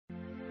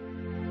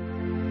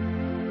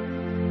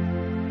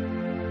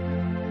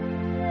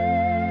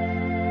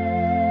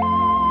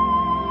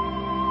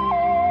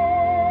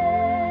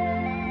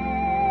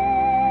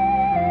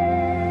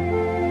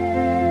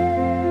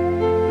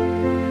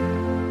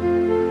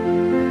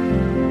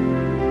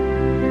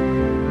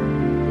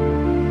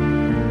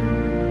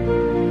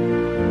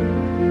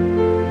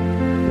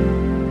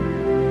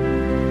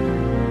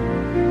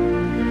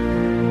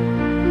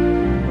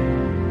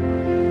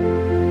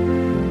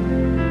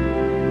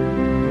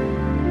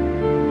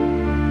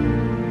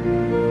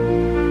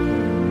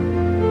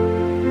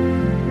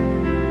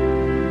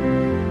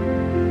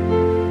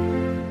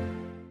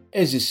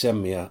Eżis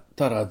semmija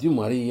ta' Radju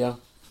Marija,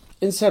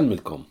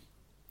 insemmilkom.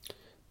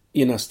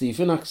 Jiena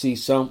Stephen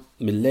Aksisa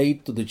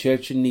mill-Aid to the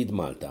Church in Need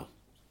Malta.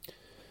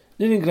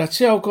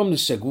 Nirringrazzjawkom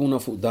nisseguna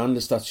fuq dan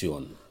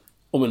l-istazzjon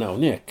u minn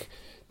hawnhekk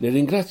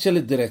nirringrazzja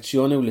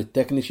lid-direzzjoni u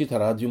lit-tekniċi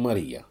ta' Radju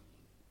Marija.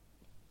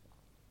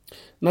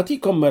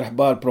 Natikom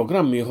merħba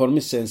l-programm ieħor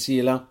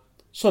mis-sensiela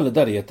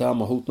Solidarjeta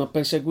ma' ħutna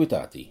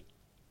ppersegwitati.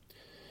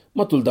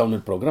 Matul dawn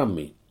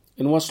il-programmi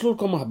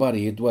inwasslulkom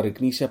aħbarijiet dwar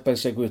il-Knisja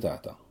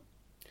ppersegwitata.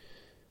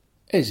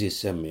 Eżis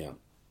semmija,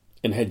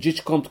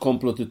 inħeġġiġkom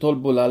tkomplu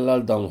titolbu l-Alla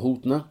għal dawn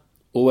ħutna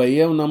u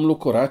ejjew nagħmlu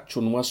kuraġġ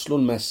u nwasslu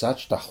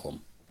l-messaġġ tagħhom.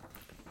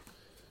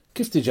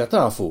 Kif tiġa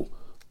tafu,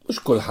 mhux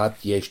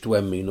kulħadd jgħix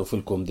twemminu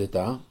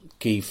fil-kumdità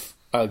kif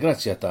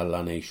għall-grazzja tal-Alla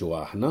ngħixu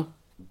aħna.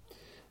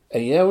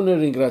 Ejjew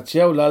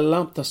nirringrazzjaw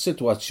l-Alla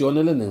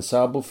tas-sitwazzjoni li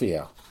ninsabu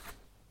fiha.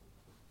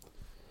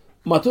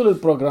 Matul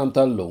il-programm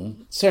tal-lum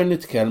ser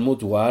nitkellmu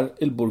dwar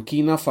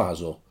il-Burkina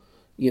Faso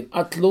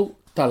jinqatlu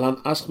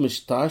tal-anqas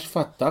 15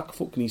 f'attakk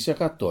fuq Knisja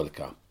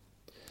Kattolika.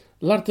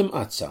 L-art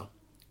imqazza,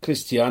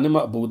 Kristjani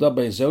maqbuda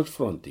bejn żewġ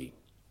fronti.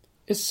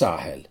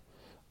 Is-Saħel,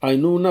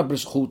 għajnuna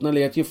brisħutna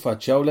li qed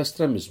jiffaċċjaw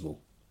l-estremiżmu.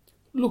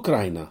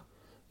 L-Ukrajna,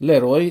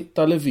 l-eroj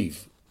ta' Lviv.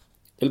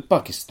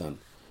 Il-Pakistan,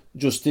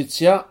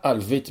 ġustizzja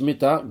għal vittmi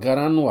ta'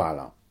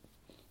 Garanwala.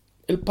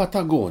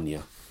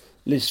 Il-Patagonja,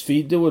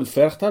 l-isfidi u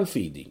l-ferħ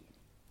tal-fidi.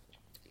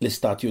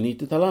 L-Istati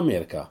Uniti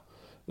tal-Amerika,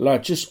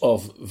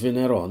 l-Arċisqof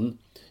Veneron,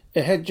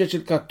 iħeġġeġ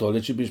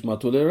il-Kattoliċi biex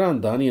matul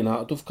ir-Randan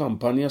jingħaqdu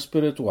f'kampanja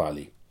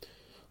spiritwali.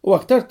 U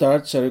aktar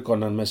tard ser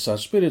ikollna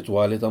l-messaġġ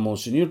spiritwali ta'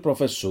 Monsinjur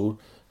Professur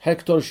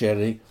Hector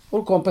Sherry u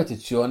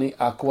l-kompetizzjoni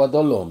Acqua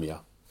Dolomia.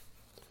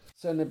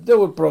 Se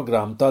nibdew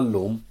il-programm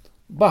tal-lum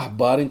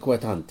b'aħbar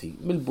inkwetanti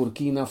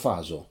mill-Burkina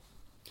Faso.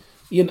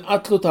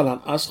 Jinqatlu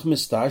tal-anqas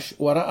 15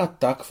 wara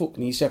attakk fuq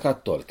Knisja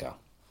Kattolika.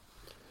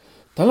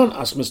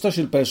 Tal-anqas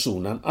 15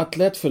 persuna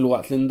nqatlet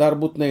fil-waqt li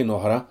ndarbu 2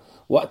 oħra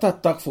waqt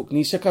attakk fuq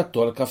Knisja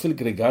Kattolika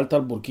fil-Grigal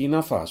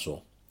tal-Burkina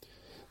Faso.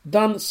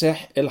 Dan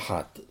seħħ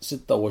il-ħadd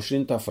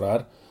 26 ta'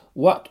 frar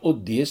waqt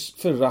qudies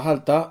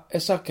fir-raħal ta'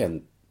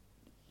 Esakent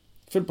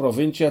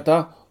fil-provinċja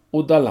ta'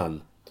 Udalan,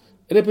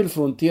 qrib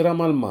il-fruntiera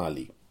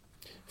mal-Mali.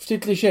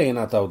 Ftit li xejn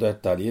taw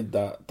dettalji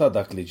ta'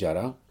 dak li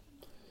ġara.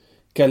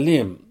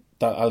 Kelliem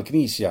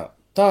għall-Knisja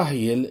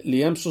taħjil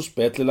li hemm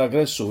suspett li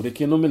l-aggressuri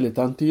kienu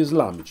militanti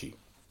Iżlamiċi.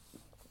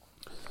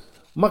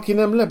 Ma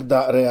kien hemm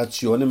l-ebda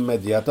reazzjoni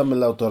immedjata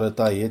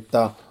mill-awtoritajiet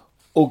ta'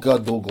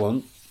 Ouagadougou,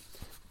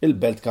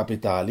 il-belt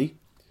kapitali.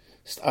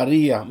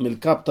 Stqarrija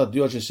mill-kap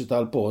tad-djoċesi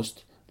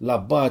tal-post,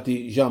 l-abbati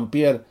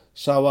Jean-Pierre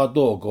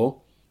Sawadogo,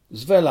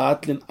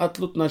 żvelat li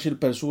nqatlu 12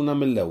 persuna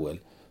mill-ewwel,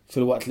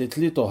 filwaqt li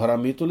 3 oħra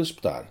mietu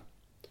l-isptar.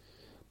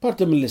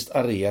 Parti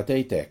mill-istqarrija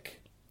tgħid hekk.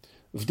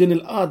 F'din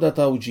il-qagħda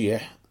ta'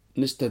 uġieħ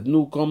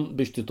nistednukom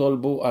biex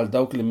titolbu għal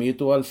dawk li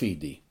mietu għal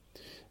fidi,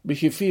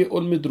 biex jifiequ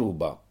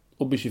l-midruba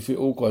u biex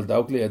jifiequ wkoll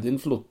dawk li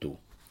qegħdin fluttu.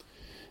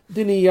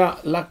 Din hija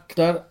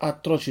l-aktar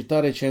atroċità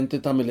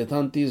reċenti ta'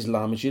 militanti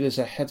Iżlamiċi li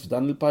seħħet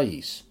f'dan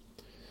il-pajjiż.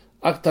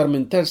 Aktar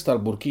minn terz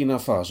tal-Burkina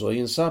Faso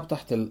jinsab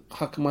taħt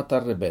il-ħakma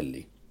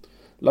tar-ribelli.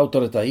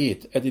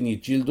 L-awtoritajiet qegħdin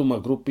jiġġieldu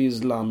ma' gruppi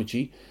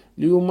Iżlamiċi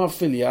li huma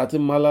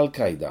affiljati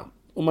mal-Al-Qaeda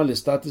u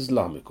mal-Istat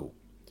Iżlamiku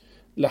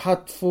li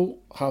ħatfu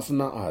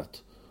ħafna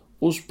art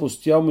u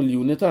spustjaw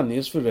miljuni ta'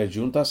 nies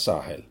fir-reġjun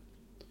tas-Saħel.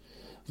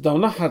 F'dawn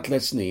l-aħħar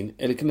 3 snin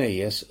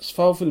il-knejjes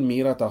sfaw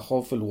fil-mira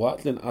tagħhom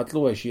fil-waqt li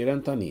nqatlu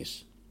 20 ta' nies.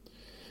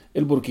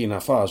 Il-Burkina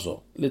Faso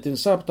li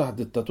tinsab taħt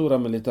dittatura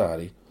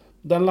militari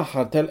dan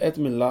l-aħħar telqet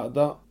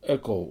mill-laqda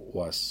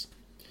ECOWAS.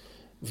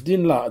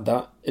 F'din laqda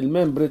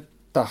il-membri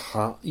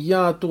tagħha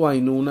jagħtu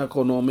għajnuna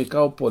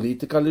ekonomika u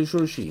politika lil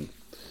xulxin.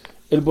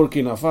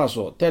 Il-Burkina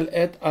Faso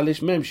telqet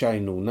għaliex m'hemmx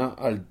għajnuna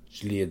għal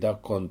ġlieda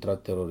kontra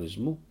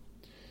t-terrorizmu.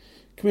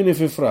 Kmieni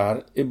fi frar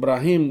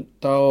Ibrahim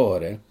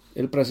Traoré,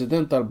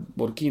 il-President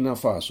tal-Burkina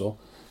Faso,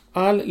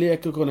 qal li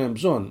jekk ikun hemm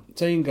bżonn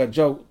se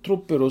jingaġġaw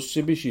truppi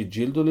Russi biex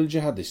jiġġieldu lil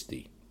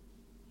ġihadisti.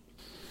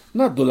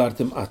 Naddu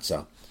l-art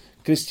imqazza,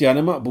 Kristjani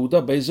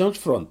maqbuda bejn żewġ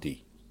fronti.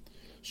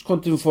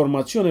 Skont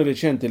informazzjoni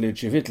riċenti li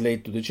rċivit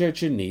l-Aid to the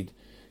Church in Need,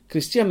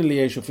 Kristjani li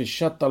jgħixu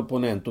fix-xatt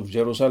tal-Punent u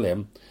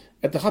f'Ġerusalemm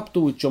qed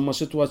iħabbtu wiċċhom ma'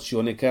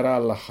 sitwazzjoni kera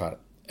għall-aħħar,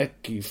 hekk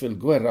kif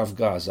il-gwerra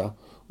f'Gaza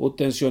u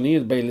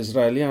t-tensjonijiet bejn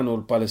l-Iżraeljani u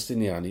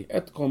l-Palestinjani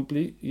qed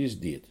kompli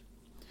jiżdied.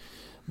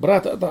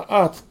 B'rata ta'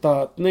 qatt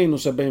ta'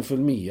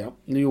 72%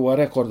 li huwa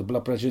rekord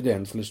bla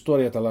preċedent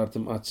fl-istorja tal-art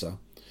imqazza,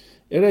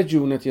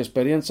 ir-reġjun qed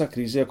jesperjenza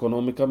kriżi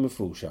ekonomika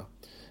mifruxa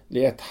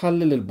li qed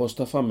tħalli lil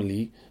bosta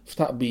familji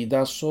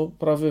f'taqbida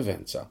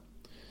sopravivenza.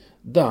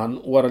 Dan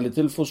wara li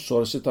tilfu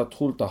s-sorsi ta'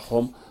 dħul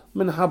tagħhom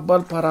minħabba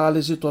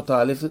l-paraliżi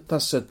totali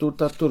tas-settur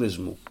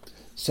tat-turiżmu,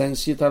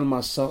 sensi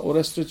tal-massa u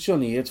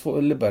restrizzjonijiet fuq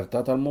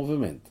il-libertà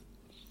tal-moviment.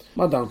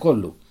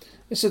 Madankollu,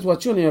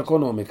 is-sitwazzjoni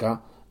ekonomika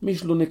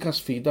mhix l-unika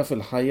sfida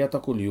fil-ħajja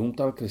ta' kuljum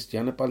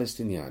tal-Kristjani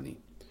Palestinjani.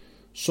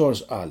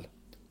 Sors qal,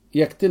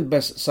 jekk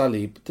tilbes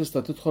salib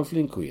tista' tidħol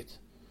fl-inkwiet.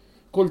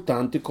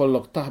 Kultant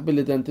ikollok taħbi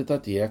l-identità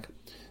tiegħek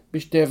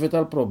biex tevita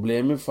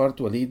l-problemi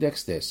f'art walidek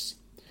stess.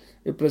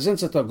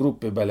 Il-preżenza ta'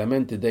 gruppi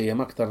b'elementi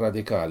dejjem aktar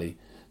radikali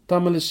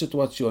tagħmel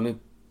is-sitwazzjoni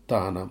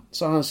tagħna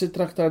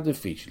saħansitra aktar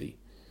diffiċli.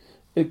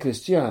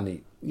 Il-Kristjani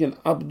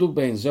jinqabdu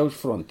bejn żewġ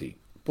fronti,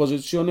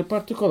 pożizzjoni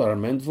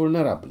partikolarment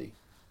vulnerabbli.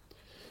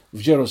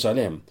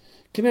 F'Ġerusalemm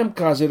kien hemm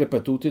każi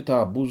ripetuti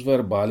ta' abbuż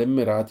verbali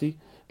immirati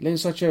lejn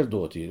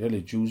saċerdoti,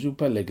 reliġjużi u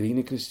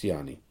pellegrini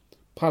Kristjani,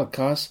 bħal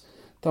każ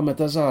ta'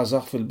 meta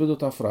żgħażagħ fil-bidu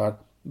ta' frar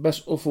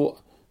besqu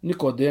fuq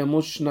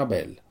Nikodemus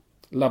Xnabel,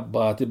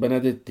 l-abbati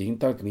Benedittin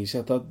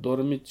tal-Knisja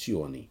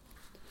tad-Dormizzjoni.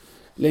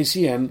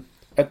 L-ACN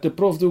qed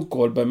tipprovdi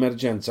wkoll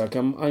b'emerġenza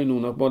kemm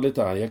għajnuna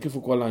monetarja kif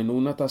ukoll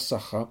għajnuna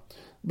tas-saħħa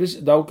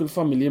biex dawk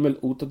il-familji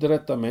milquta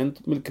direttament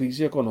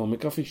mill-kriżi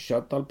ekonomika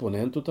fix-xatt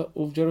tal-Punent u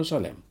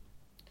f'Ġerusalemm.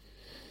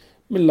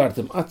 Mill-Art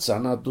Imqazza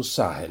ngħaddu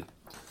s-Saħel,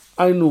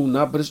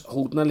 għajnuna b'risq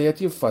li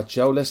qed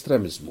jiffaċċjaw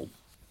l-estremiżmu.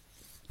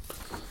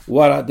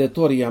 Wara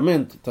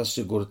detorjament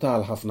tas-sigurtà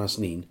għal ħafna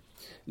snin,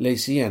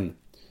 l-ACN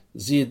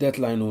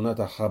żiedet l-għajnuna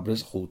tagħha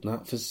b'risq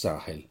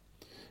fis-Saħel.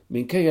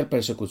 Minkejja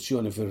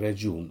l-persekuzzjoni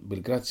fir-reġjun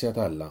bil-grazzja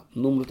t'Alla,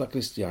 numru ta'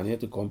 Kristjani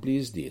qed ikompli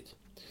jiżdied.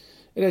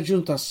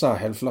 Ir-reġjun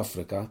tas-Saħel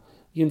fl-Afrika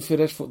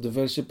jinfirex fuq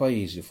diversi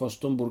pajjiżi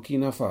fosthom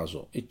Burkina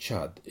Faso,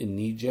 iċ-Ċad,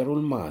 in-Niġer u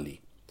l-Mali.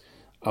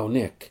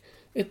 Hawnhekk,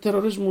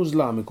 it-terrorizmu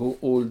Iżlamiku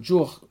u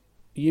l-ġuħ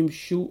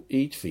jimxu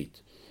id fit,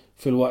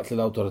 filwaqt li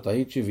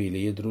l-awtoritajiet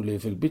ċivili jidhru li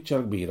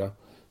fil-biċċa kbira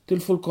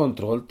tilfu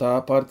l-kontroll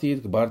ta'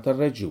 partijiet kbar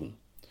tar-reġjun.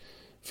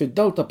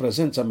 Fid-dawl ta'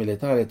 preżenza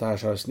militari ta'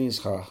 10 snin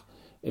sħaħ,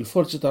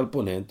 il-forzi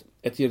tal-Punent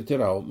qed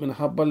jirtiraw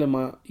minħabba li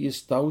ma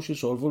jistgħux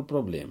isolvu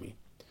l-problemi.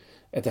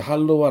 Qed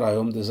iħallu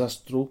warahom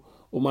diżastru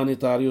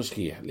umanitarju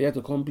sħiħ li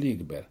qed ikompli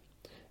jikber.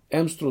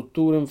 Hemm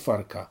strutturi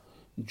mfarka,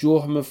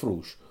 ġuħ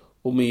mifrux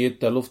u mijiet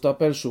ta' eluf ta'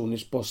 persuni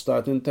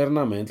spostati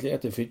internament li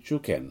qed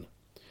ifittxu kenn.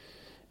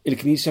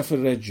 Il-Knisja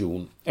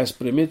fir-reġjun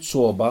esprimiet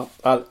soba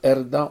għal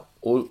erda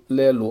u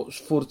l-għeluq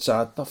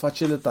sfurzat ta'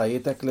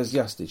 faċilitajiet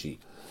ekleżjastiċi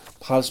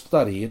bħal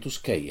sptarijiet u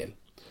skejjel.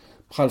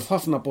 Bħal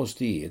f'ħafna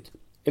postijiet,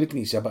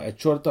 il-Knisja baqgħet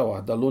xorta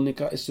waħda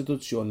l-unika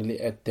istituzzjoni li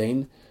qed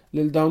tgħin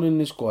lil dawn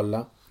in-nies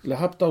kollha li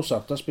ħabta u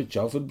sabta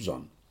spiċċaw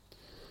fil-bżonn.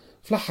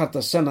 Fl-aħħar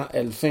tas-sena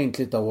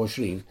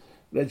 2023,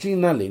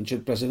 Reġina Lynch,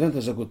 il-President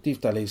Eżekuttiv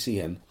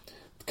tal-ACN,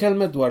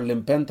 tkellmet dwar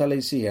l-impenn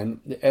tal-ACN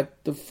li qed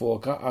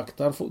tiffoka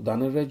aktar fuq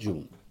dan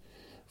ir-reġjun.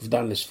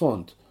 F'dan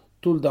l-isfond,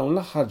 tul dawn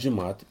l-aħħar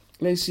ġimgħat,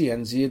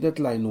 l-ACN żiedet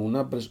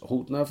l-għajnuna b'risq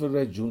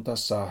fir-reġjun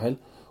tas-Saħel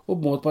u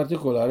b'mod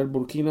partikolari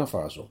l-Burkina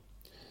Faso.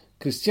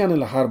 Kristjani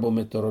li ħarbu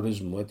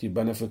mit-terrorizmu qed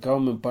jibbenefikaw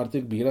minn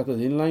parti kbira ta'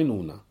 din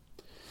l-għajnuna.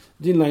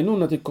 Din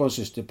l-għajnuna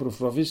tikkonsisti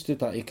provvisti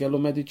ta' ikel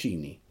u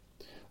mediċini.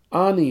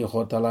 Għan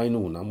ieħor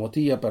tal-għajnuna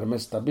mogħtija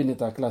permezz ta' bini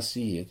ta'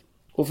 klassijiet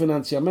u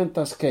finanzjament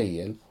ta'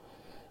 skejjel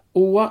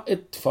huwa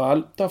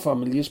t-tfal ta'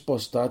 familji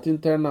spostati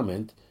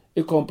internament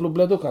ikomplu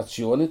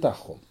bl-edukazzjoni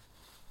tagħhom.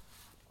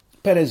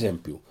 Per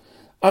eżempju,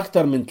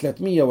 aktar minn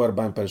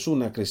 340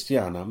 persuna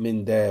Kristjana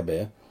minn Debe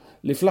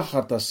li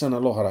fl-aħħar tas-sena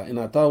l-oħra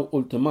ingħataw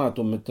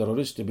ultimatum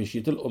mit-terroristi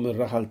biex jitilqu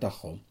mir-raħal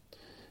tagħhom,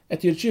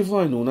 qed jirċievu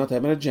għajnuna ta'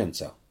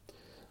 emerġenza.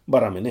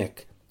 Barra minn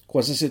hekk,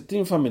 kważi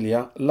 60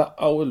 familja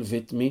laqgħu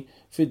l-vittmi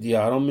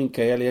fid-djarhom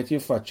minkejja li qed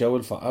jiffaċċjaw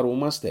il-faqar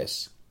huma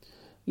stess.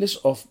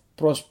 L-Isqof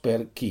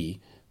Prosper Key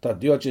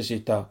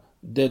tad-Djoċesi ta'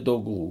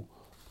 Dedogu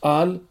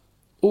qal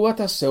huwa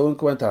tassew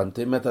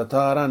inkwetanti meta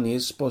tara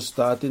nies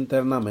spostati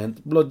internament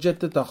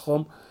bl-oġġetti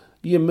tagħhom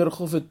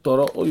jimmirħu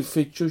fit-toroq u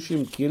jfittxu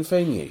x'imkien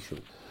fejn jgħixu.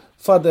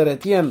 Fader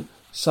Etienne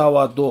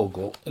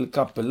Sawadogo,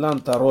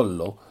 il-kappellan ta'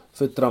 Rollo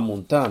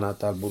fit-tramuntana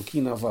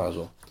tal-Burkina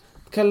Faso,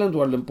 tkellem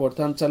dwar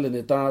l-importanza li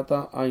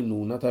nitata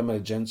għajnuna ta'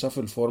 emerġenza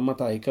fil-forma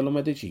ta' ikel u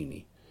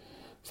mediċini.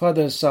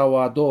 Fader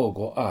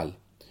Sawadogo qal: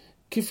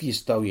 kif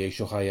jistgħu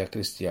jgħixu ħajja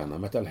Kristjana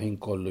meta l-ħin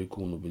kollu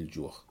jkunu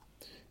bil-ġuħ?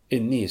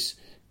 In-nies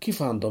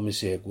kif għandhom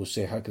isegwu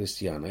s-sejħa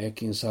Kristjana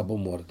jekk jinsabu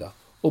morda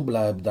u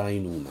bla ebda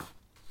għajnuna?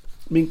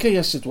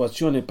 Minkejja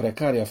s-sitwazzjoni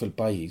prekarja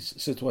fil-pajjiż,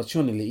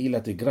 sitwazzjoni li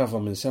ilha tigrava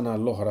minn sena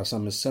l-oħra sa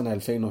mis-sena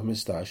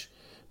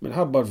 2015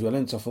 minħabba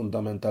l-vjolenza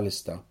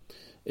fundamentalista,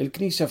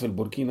 il-Knisja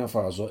fil-Burkina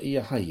Faso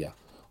hija ħajja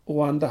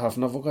u għandha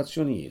ħafna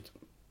vokazzjonijiet.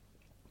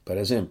 Per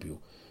eżempju,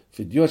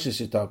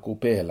 fid-Djoċesi ta'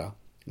 Kupela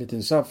li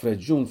tinsab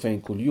f'reġjun fejn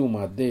kuljum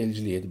għaddej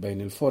il-ġlied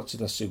bejn il-forzi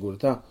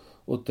tas-sigurtà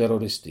u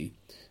t-terroristi,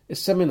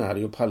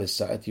 is-seminarju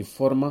bħalissa qed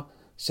jifforma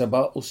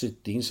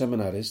 67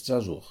 seminarist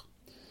żagħżugħ.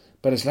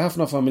 Peress li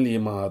ħafna familji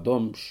ma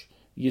għadhomx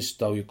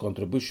jistgħu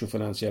jikkontribwixxu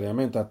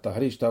finanzjarjament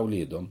għat-taħriġ ta'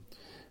 wliedhom,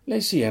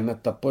 l-ACN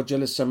qed tappoġġja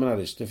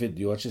lis-seminaristi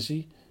fid-Djoċesi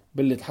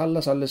billi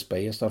tħallas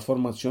għall-ispejjeż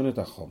tal-formazzjoni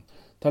tagħhom,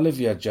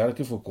 tal-ivvjaġġar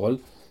kif ukoll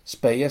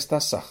spejjeż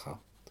tas-saħħa.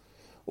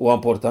 Huwa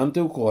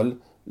importanti wkoll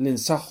li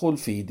nsaħħu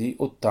l-fidi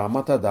u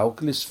t-tama ta'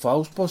 dawk li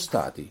sfaw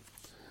spostati.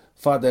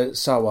 Fader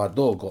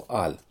Sawadogo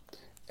qal: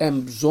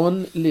 hemm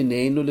bżonn li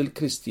ngħinu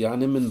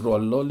lill-Kristjani minn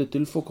Rollo li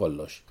tilfu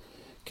kollox,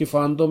 kif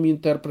għandhom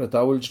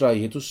jinterpretaw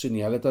il-ġrajiet u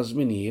s-sinjali ta'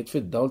 żminijiet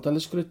fid-dawl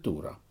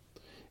tal-Iskrittura.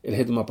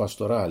 Il-ħidma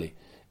pastorali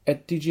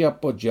qed tiġi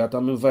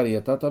appoġġjata minn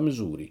varjetà ta'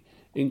 miżuri,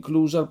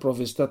 inkluża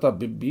l-provvista ta'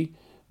 bibbi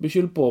biex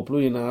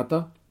il-poplu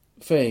jingħata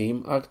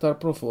fehim aktar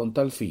profond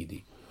tal-fidi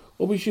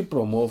u biex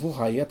jippromovu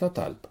ħajja ta'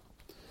 talb.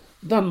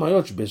 Dan ma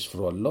joġ biss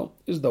frollo,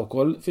 iżda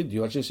wkoll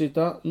fid-djoċesi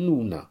ta'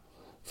 Nuna,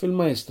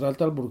 fil-Majestral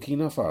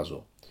tal-Burkina Faso,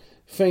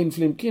 fejn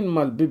flimkien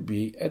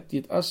mal-Bibbi qed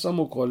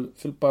jitqassam ukoll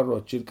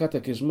fil-parroċċi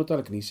l-katekizmu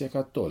tal-Knisja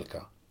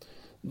Kattolika.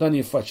 Dan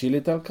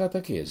jiffaċilita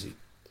l-katekezi.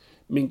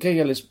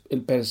 Minkejja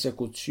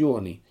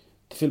l-persekuzzjoni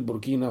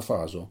fil-Burkina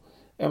Faso,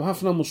 hemm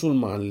ħafna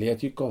Musulman li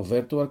qed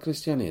jikkonvertu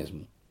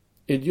għall-Kristjaneżmu.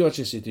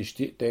 Id-djoċesi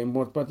tixtieq tgħin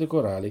mod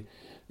partikolari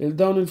lil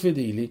dawn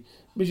il-fidili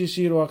biex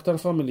isiru aktar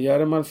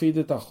familjari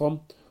mal-fidi tagħhom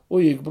u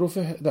jikbru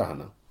fi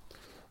ħdana.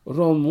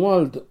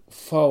 Romuald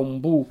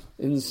Faumbu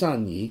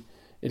Insanji,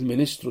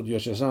 il-Ministru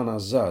Djoċesana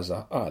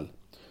Zaza, qal: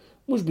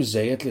 mhux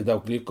biżżejjed li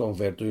dawk li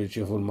jikkonvertu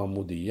jirċievu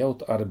l-mammudija u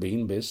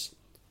tqarbin biss,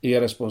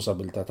 hija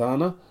responsabilità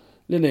tagħna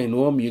li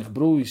ngħinuhom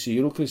jikbru u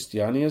jsiru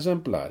Kristjani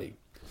eżemplari.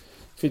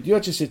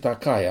 Fid-djoċesi ta'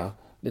 Kaja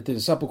li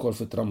tinsab ukoll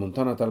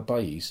fit-tramuntana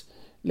tal-pajjiż,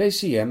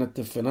 l-ACN qed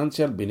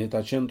tiffinanzja l-bini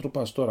ta' ċentru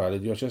pastorali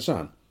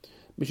djoċesan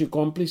biex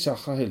ikompli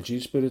saħħaħ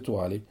il-ġid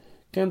spiritwali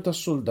kemm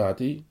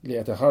tas-soldati li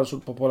qed iħarsu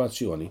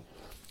l-popolazzjoni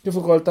kif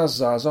ukoll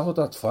taż-żgħażagħ u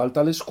tat-tfal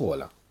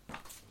tal-iskola.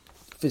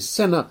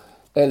 Fis-sena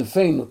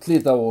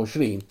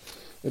 2023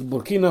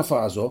 il-Burkina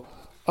Faso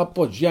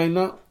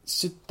appoġġjajna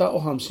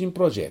 56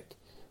 proġett.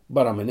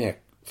 Barra minn hekk,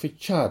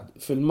 fiċ-Ċad,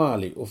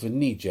 fil-Mali u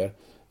fin-Niġer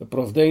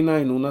ipprovdejna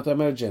għajnuna ta'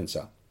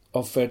 emerġenza,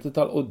 offerti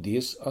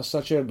tal-quddies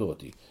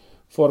għas-saċerdoti,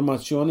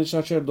 formazzjoni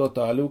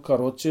saċerdotali u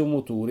karozzi u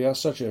muturi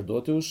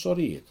għas-saċerdoti u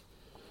s-sorijiet.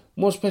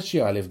 Mod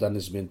speċjali f'dan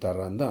iż-żmien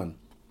tar-Randan,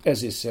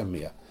 eżis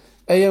semmija,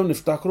 ejjew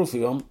niftakru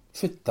fihom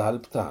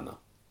fit-talb tagħna.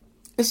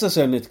 Issa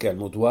ser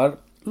nitkellmu dwar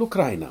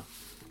l-Ukrajna,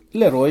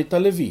 l-eroj ta'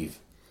 Lviv.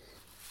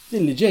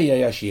 Din li ġejja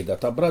hija xhieda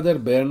ta' Brother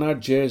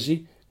Bernard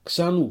Jerzy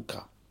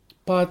Ksanuka,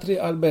 Patri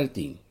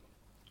Albertin.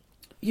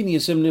 Jien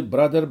jisimni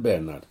Brother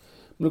Bernard,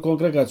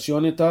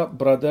 mill-kongregazzjoni ta'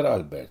 Brother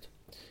Albert.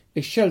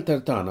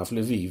 Ix-shelter tagħna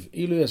f'Lviv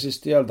ilu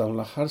jeżisti għal dawn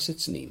l-aħħar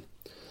 6 snin.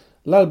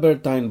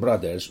 L-Albertine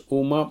Brothers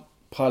huma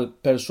bħal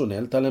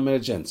personell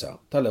tal-emerġenza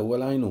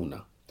tal-ewwel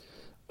għajnuna.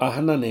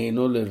 Aħna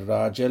ngħinu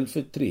lir-raġel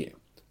fit-triq,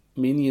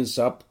 min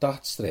jinsab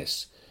taħt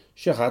stress,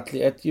 xi ħadd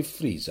li qed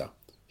jiffriża,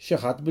 xi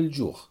ħadd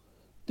bil-ġuħ.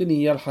 Din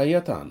hija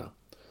l-ħajja tagħna.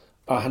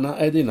 Aħna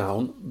qegħdin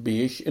hawn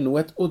biex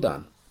inwettqu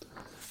dan.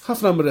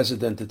 Ħafna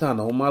mir-residenti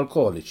tagħna huma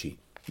alkoliċi,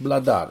 bla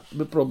dar,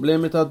 bi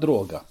problemi ta'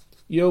 droga,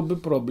 jew bi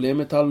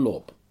problemi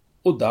tal-lob,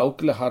 u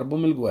dawk li ħarbu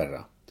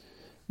mill-gwerra.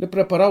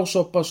 Nippreparaw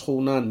soppa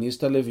sħuna għan-nies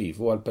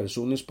tal-Lviv u għal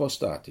persuni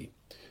spostati.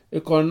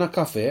 Ikollna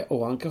kafè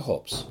u anke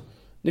ħobs.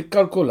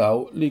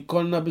 Nikkalkulaw li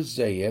jkollna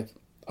biżżejjed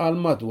għal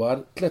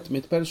madwar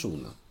 300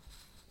 persuna.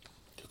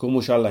 Kieku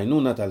mhux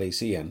għall-għajnuna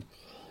tal-ACN,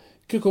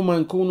 kieku ma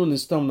nkunu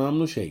nistgħu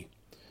nagħmlu xejn.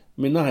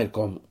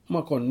 Mingħajrkom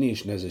ma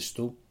konniex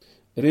neżistu,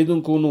 rridu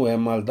nkunu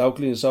hemm għal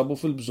dawk li jinsabu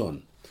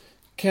fil-bżonn.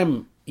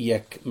 Kemm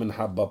jekk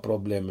minħabba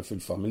problemi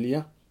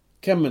fil-familja,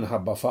 kemm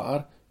minħabba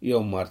faqar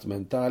jew mart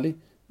mentali,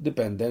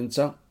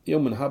 dipendenza jew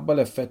minħabba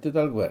l-effetti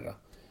tal-gwerra.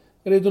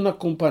 Rridu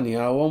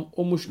nakkumpanjawhom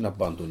u mhux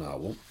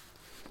nabbandunawhom.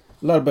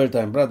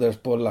 L-Albertine Brothers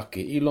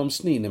Pollakki ilhom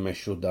snin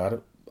imexxu dar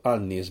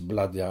għal nies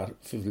bla djar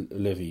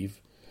fil-Lviv.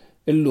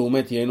 Illum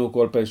qed jgħinu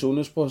wkoll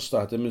persuni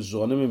spostati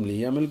miż-żoni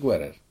mimlija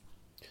mill-gwerer.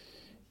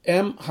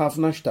 Hemm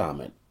ħafna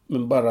x'tagħmel.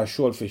 Minn barra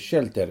x-xogħol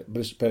fix-shelter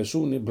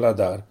persuni bla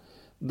dar,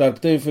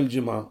 darbtejn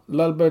fil-ġimgħa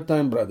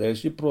l-Albertine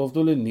Brothers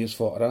jipprovdu lin-nies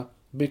foqra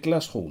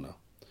bikla sħuna.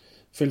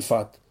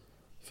 Fil-fatt,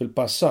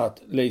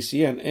 fil-passat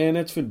l-ACN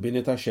għenet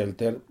fil-bini ta'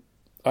 shelter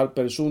għal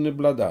persuni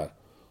bla dar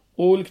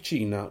u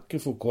l-kċina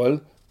kif ukoll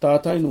ta'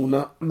 għajnuna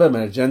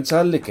b'emerġenza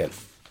għall-ikel.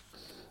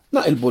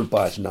 Naqilbu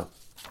l-paġna,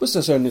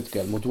 issa ser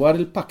nitkellmu dwar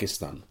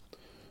il-Pakistan.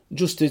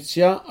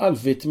 Ġustizzja għal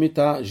vittmi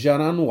ta'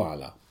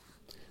 Ġaranwala.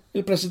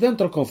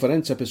 Il-President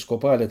tal-Konferenza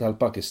Episkopali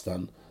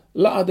tal-Pakistan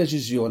laqa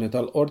deċiżjoni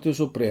tal-Qorti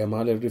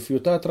Suprema li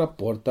rrifjutat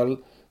rapport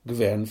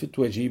tal-Gvern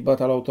fit-tweġiba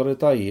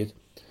tal-awtoritajiet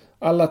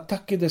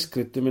għall-attakki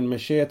deskritti minn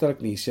mexxejja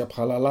tal-Knisja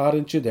bħala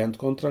l-agħar inċident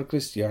kontra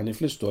l-Kristjani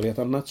fl-istorja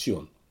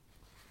tan-nazzjon.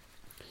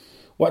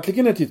 Waqt li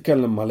kienet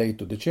jitkellem ma'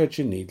 lejtu the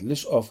Church in Need,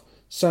 l-isqof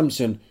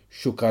Samson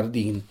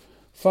Shukardin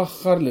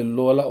faħħar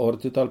lill-ogħla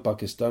qorti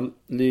tal-Pakistan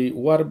li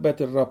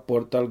warbet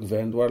ir-rapport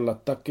tal-Gvern dwar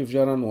l-attakki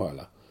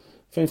f'Ġaranwala,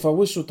 fejn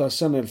f'Awwissu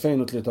tas-sena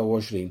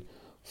 2023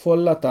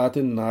 folla tat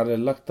in-nar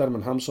l-aktar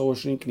minn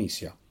 25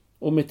 knisja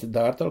u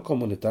mit-dar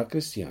tal-komunità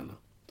Kristjana.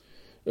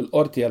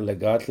 Il-qorti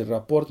allegat li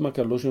r-rapport ma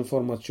kellux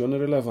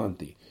informazzjoni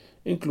rilevanti,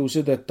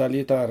 inklusi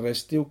dettalji ta'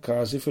 arresti u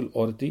każi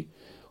fil-qorti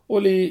u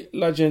li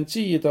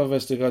l-aġenziji ta'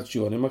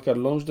 investigazzjoni ma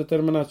kellhomx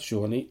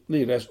determinazzjoni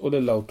li jresqu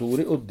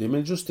lill-awturi quddiem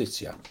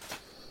il-ġustizzja.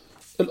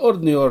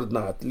 Il-ordni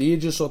ordnat li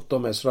jiġi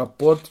sottomess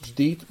rapport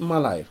ġdid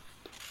malajr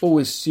u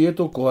issiet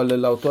ukoll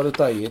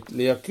l-awtoritajiet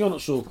li jekk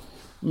jonqsu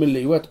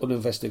milli jwettqu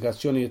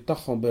l-investigazzjonijiet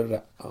tagħhom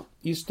bir-reqqa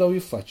jistgħu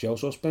jiffaċċjaw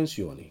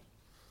sospensjoni.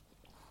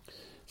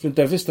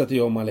 F'intervista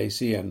tiegħu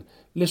mal-ACN,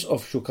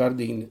 l-isqof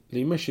Shukardin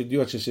li jmexxi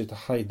d-djoċesi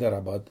ta'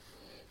 Hyderabad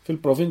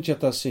fil-provinċja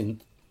ta'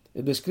 Sindh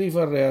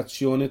iddeskriva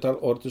r-reazzjoni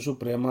tal-Qorti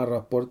Suprema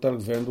għar-rapport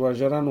tal-Gvern dwar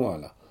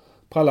Ġaranwala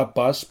bħala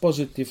pass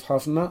pożittiv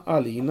ħafna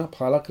għalina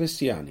bħala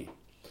Kristjani.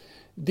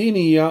 Din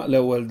hija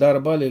l-ewwel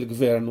darba li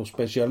l-Gvern u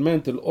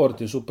speċjalment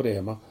il-Qorti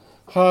Suprema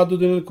ħadu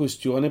din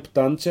il-kwistjoni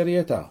b'tant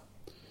serjetà.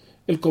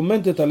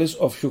 Il-kummenti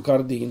tal-Isqof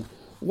Xukardin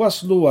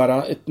waslu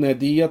wara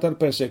t-tnedija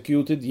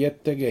tal-Pperseguitati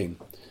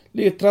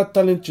li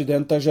jittratta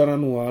l-inċident ta'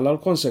 ġaranwala l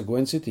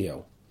konsegwenzi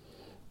tiegħu.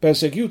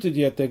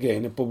 Pperseguitati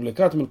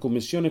ippubblikat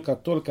mill-Kummissjoni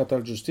Kattolika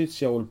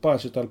tal-Ġustizzja u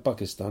l-Paċi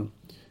tal-Pakistan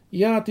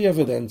jagħti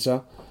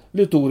evidenza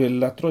li turi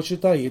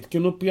l-atroċitajiet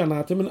kienu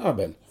ppjanati minn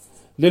qabel,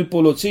 li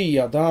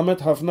l-pulizija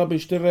damet ħafna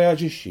biex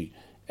tirreaġixxi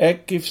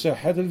hekk kif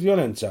seħħet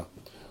il-vjolenza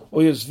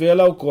u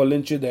jiżvela wkoll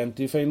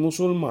inċidenti fejn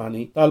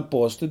Musulmani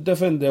tal-post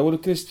iddefendew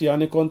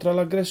il-Kristjani kontra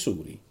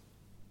l-aggressuri.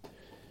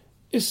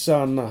 Issa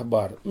għandna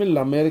aħbar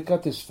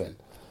mill-Amerika t'isfel,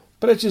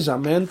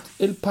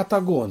 preċiżament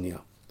il-Patagonja,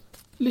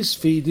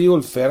 l-isfidi u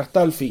l-ferħ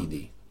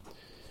tal-fidi.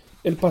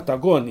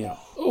 Il-Patagonja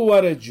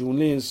huwa reġjun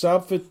li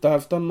jinsab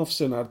fit-tarf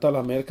tan-nofsinhar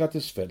tal-Amerika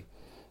t'isfel,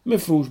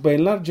 mifrux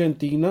bejn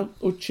l-Arġentina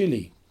u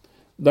ċ-Ċili.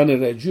 Dan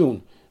ir-reġjun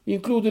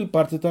jinkludi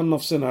l-parti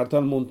tan-nofsinhar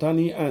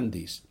tal-Muntanji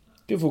Andis,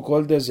 kif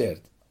ukoll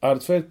deżert,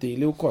 art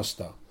fertili u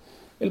kosta.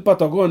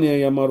 Il-Patagonja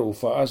hija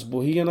magħrufa għas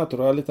buħija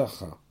naturali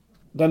tagħha.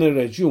 Dan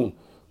ir-reġjun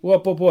huwa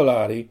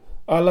popolari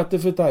għall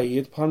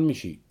attivitajiet bħal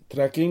mixi,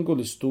 trekking u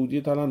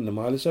l-istudji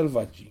tal-annimali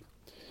selvaġġi.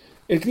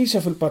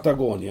 Il-Knisja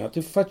fil-Patagonja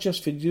tiffaċċja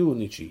sfidi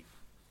uniċi.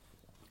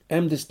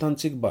 Hemm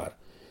distanzi kbar,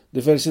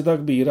 diversità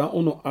kbira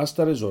u nuqqas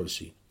ta'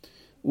 riżorsi.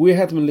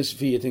 Wieħed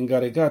mill-isfijiet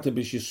inkarigati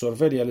biex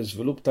jissorvelja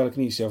l-iżvilupp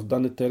tal-Knisja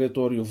f'dan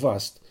it-territorju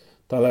vast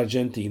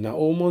tal-Arġentina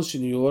u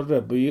Monsignor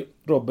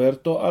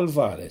Roberto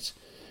Alvarez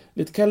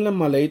li tkellem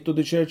ma' Aid to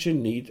the Church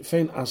in Need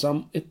fejn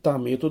qasam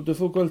it-tagħmiet u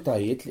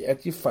d-diffikultajiet li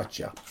qed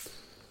jiffaċċja.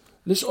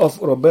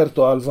 L-Isqof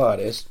Roberto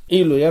Alvarez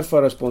ilu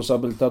jerfa'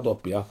 responsabilità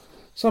doppja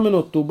sa minn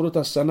Ottubru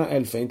tas-sena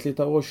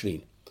 2023,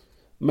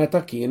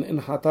 meta kien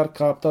inħatar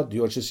kap ta'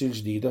 djoċesi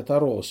l-ġdida ta'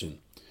 Rosin,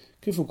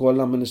 kif ukoll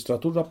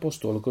l-amministratur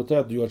apostoliku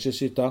ta'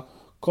 djoċesi ta'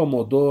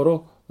 Comodoro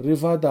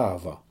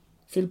Rivadavia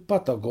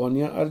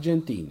fil-Patagonja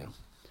Arġentina.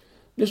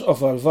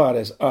 L-Isqof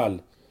Alvarez qal: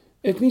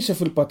 il-Knisja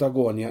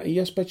fil-Patagonja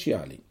hija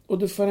speċjali u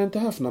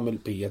differenti ħafna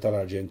mill-bqija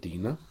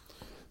tal-Arġentina.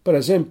 Per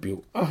eżempju,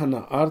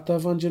 aħna art ta'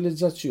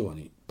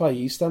 evanġelizzazzjoni,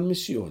 pajjiż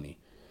tal-missjoni.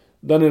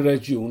 Dan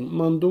ir-reġjun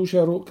m'għandux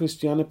għeruq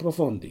Kristjani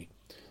profondi.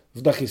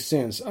 F'dak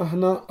is-sens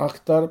aħna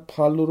aktar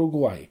bħal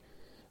Urugwaj.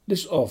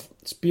 L-Isqof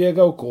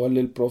spjega wkoll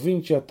li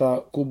l-provinċja ta'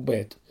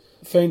 Cubet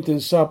fejn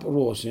tinsab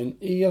Rosin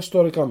hija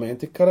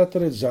storikament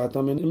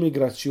ikkaratterizzata minn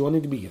immigrazzjoni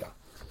kbira.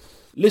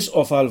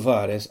 L-Isqof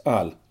Alvarez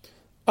qal: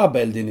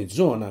 qabel din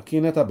iż-żona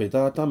kienet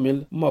abitata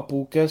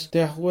mill-Mapuques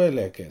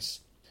Tehuelches,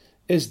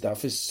 iżda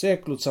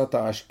fis-seklu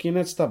 19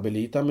 kienet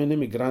stabilita minn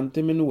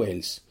immigranti minn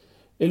Wales.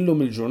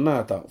 Illum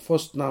il-ġurnata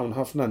fost hawn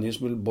ħafna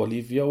nies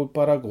mill-Bolivja u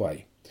l-Paragwaj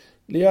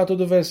li jagħtu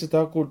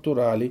diversità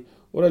kulturali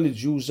u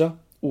reliġjuża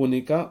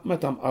unika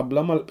meta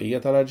mqabbla mal-bqija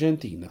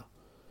tal-Arġentina.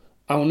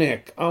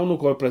 Hawnhekk hawn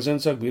ukoll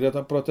preżenza kbira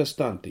ta'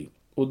 protestanti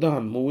u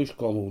dan mhuwiex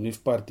komuni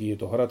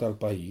f'partijiet oħra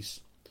tal-pajjiż.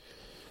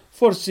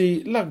 Forsi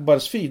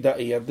l-akbar sfida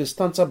hija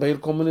d-distanza bejn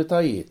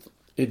il-komunitajiet.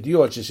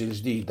 Id-djoċesi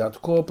l-ġdida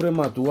tkopri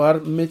madwar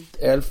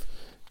 100,000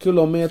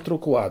 kilometru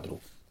kwadru,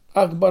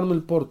 akbar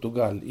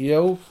mill-Portugal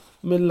jew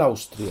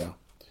mill-Awstrija.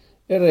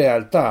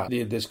 Ir-realtà li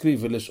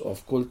jiddeskrivi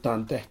l-Isqof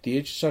kultant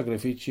teħtieġ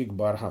sagrifiċċji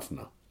kbar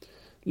ħafna.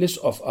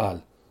 L-Isqof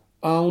qal: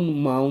 hawn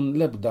m'hawn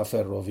l-ebda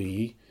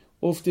ferroviji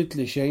u ftit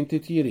li xejn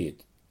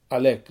titjiriet,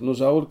 għalhekk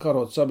nużaw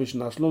il-karozza biex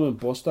naslu minn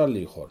post għal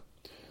ieħor.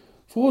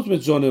 Fuq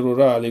miż-żoni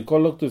rurali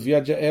kollok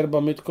tivvjaġġa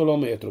 400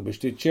 kilometru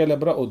biex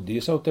tiċċelebra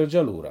qudiesa u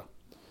terġa' lura.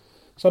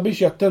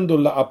 Sabiex jattendu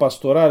l-laqgħa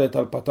pastorali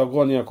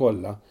tal-Patagonja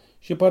kollha,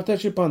 xi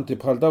parteċipanti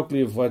bħal dawk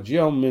li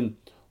jivvjaġġjaw minn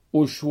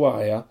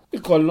Ushuaia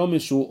ikollhom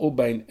isuqu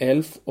bejn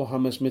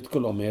 1500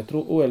 kilometru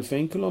u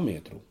 2000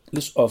 kilometru.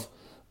 L-Isqof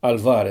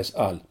Alvarez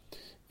qal: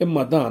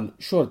 imma dan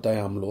xorta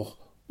jagħmluh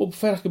u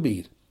b'ferħ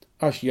kbir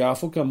għax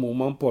jafu kemm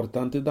huma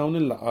importanti dawn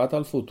il-laqgħat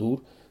tal-futur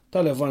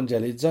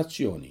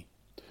tal-evanġelizzazzjoni.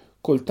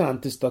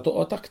 Kultant tista'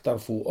 toqgħod aktar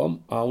fuqhom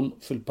hawn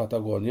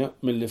fil-Patagonja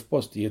milli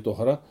f'postijiet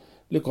oħra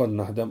li kont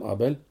naħdem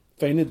qabel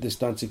fejn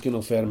id-distanzi kienu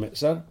ferm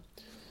iqsar.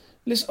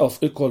 L-Isqof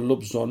ikollu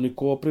bżonn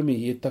ikopri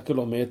mijiet ta'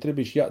 kilometri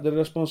biex jaqdi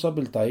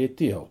r-responsabbiltajiet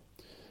tiegħu.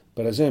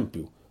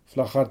 Pereżempju,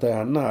 fl-aħħar ta'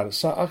 Jannar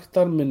sa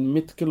aktar minn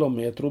 100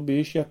 kilometru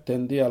biex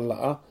jattendi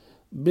għall-laqgħa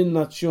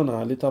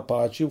bin-nazzjonali ta'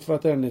 paċi u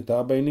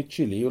fraternità bejn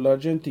iċ-Ċili u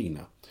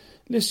l-Arġentina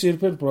li ssir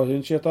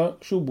fil-provinċja ta'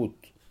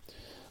 Chubut.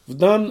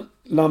 F'dan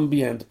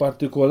l-ambjent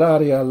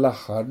partikolari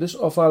għall-aħħar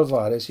l-Isqof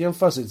Alvarez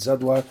jenfasizza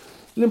dwar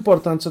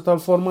l-importanza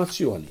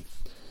tal-formazzjoni.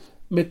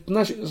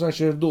 Mit-12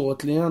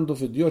 saċerdot li għandu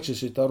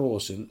fid-djoċesi ta'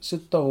 Rosin,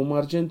 6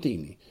 huma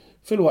Arġentini,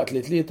 fil-waqt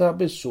li 3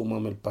 biss huma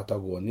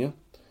mill-Patagonja.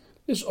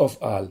 L-Isqof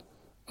qal: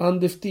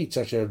 għandi ftit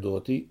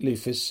saċerdoti li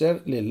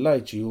jfisser li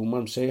l-lajċi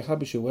huma msejħa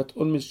biex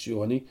iwettqu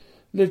l-missjoni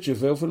li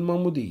rċivew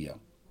fil-Magħmudija.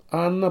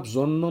 Għandna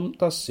bżonnhom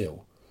tassew.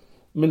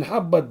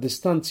 Minħabba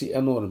d-distanzi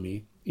enormi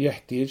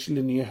jeħtieġ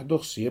li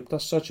nieħdu ħsieb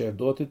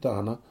tas-saċerdoti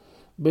tagħna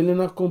billi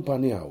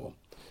nakkumpanjawhom.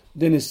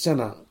 Din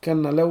is-sena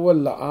kellna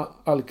l-ewwel laqgħa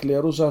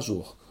għall-kleru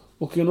żagħżugħ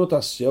u kienu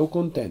tassew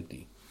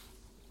kuntenti.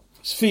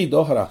 Sfida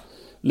oħra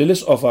li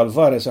l-Isqof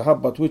Alvarez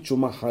ħabba twiċċu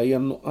magħha hija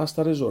nuqqas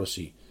ta'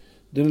 riżorsi.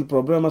 Din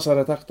il-problema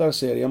saret aktar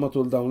serja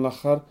matul dawn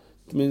l-aħħar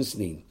 8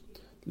 snin.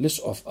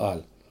 L-isqof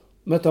qal,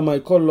 meta ma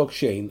jkollok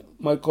xejn,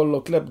 ma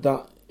jkollok l-ebda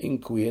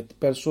inkwiet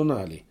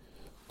personali.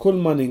 Kull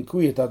ma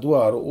ninkwieta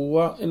dwaru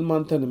huwa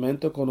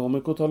il-manteniment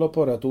ekonomiku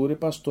tal-operaturi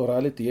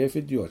pastorali tiegħi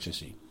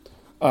fid-djoċesi.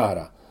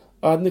 Ara,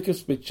 għadni kif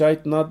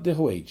spiċċajt ngħaddi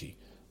ħwejġi,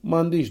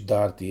 m'għandix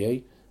dar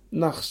tiegħi,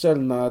 naħsel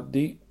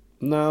ngħaddi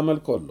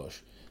nagħmel kollox.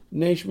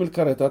 Ngħix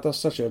mill-karità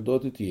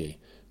tas-saċerdoti tiegħi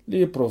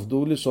li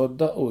jipprovduli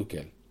sodda u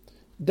ikel.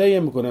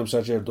 Dejjem ikun hemm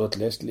saċerdot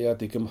lest li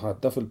jagħtik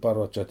imħadda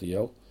fil-parroċċja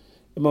tiegħu,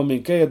 imma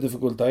minkejja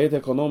diffikultajiet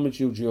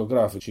ekonomiċi u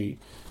ġeografiċi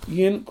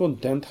jien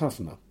kuntent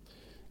ħafna.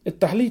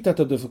 It-taħlita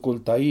ta'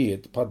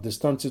 diffikultajiet bħad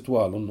distanzi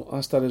twal u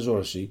nuqqas ta'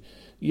 riżorsi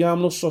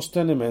jagħmlu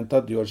s-sosteniment ta'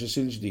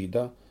 djoċesi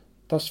l-ġdida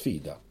ta'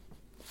 sfida.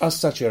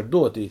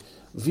 Għas-saċerdoti,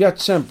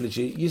 vjaġġ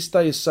sempliċi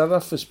jista'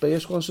 jissarraf fi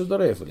spejjeż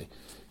konsiderevoli,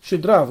 xi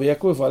drabi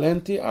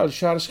ekwivalenti għal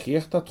xahar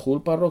sħiħ ta'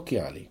 dħul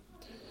parrokjali.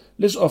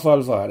 L-isqof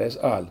Alvarez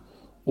qal,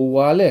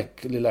 huwa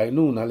għalhekk li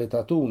l-għajnuna li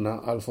tatuna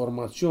għal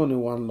formazzjoni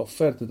u għal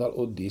l-offerti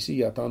tal-qudies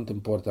hija tant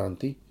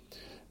importanti.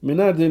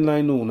 Mingħajr din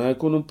l-għajnuna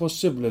jkun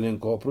impossibbli li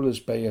nkopru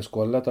l-ispejjeż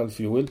kollha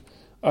tal-fjuwil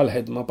għal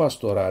ħidma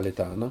pastorali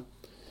tagħna.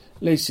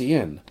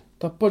 L-ACN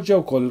tappoġġja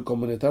wkoll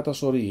il-komunità ta'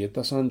 Sorijiet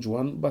ta' San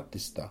Juan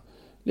Battista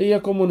li hija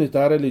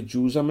komunità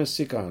reliġjuża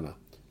Messikana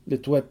li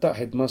twettaq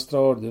ħidma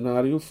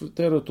straordinarju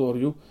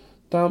fil-territorju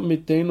ta'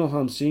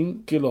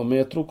 250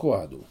 km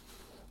kwadu.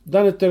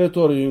 Dan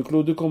it-territorju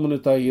jinkludi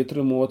komunitajiet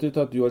remoti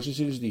ta'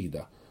 djoċesi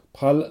ġdida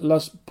bħal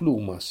Las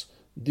Plumas,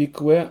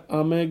 Dikwe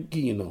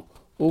Ameghino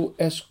u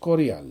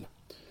Escorial.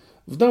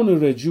 F'dawn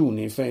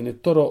ir-reġjuni fejn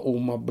it-toroq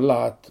huma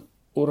blat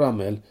u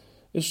ramel,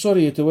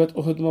 is-Sorijiet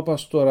iwettqu ħidma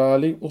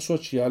pastorali u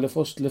soċjali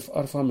fost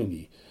l-ifqar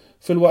familji,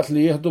 filwaqt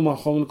li jieħdu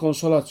magħhom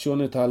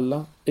il-konsolazzjoni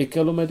talla,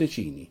 ikel u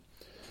mediċini.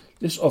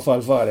 L-isqof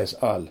Alvarez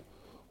qal,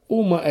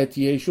 huma qed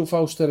jgħixu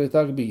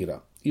f'awsterità kbira,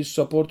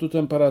 jissapportu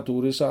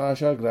temperaturi sa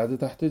 10 gradi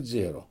taħt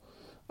iż-żero.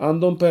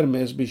 Għandhom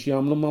permess biex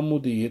jagħmlu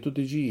mammudijiet u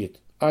tiġijiet,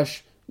 għax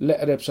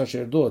l-eqreb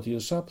saċerdot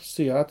jinsab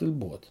sigħat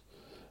il-bot.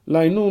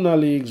 L-għajnuna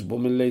li jiksbu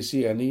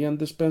mill-ACN hija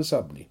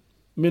indispensabbli,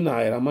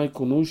 mingħajrha ma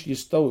jkunux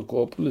jistgħu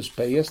jkopru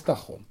l-ispejjeż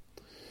tagħhom.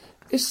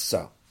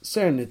 Issa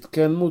ser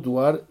nitkellmu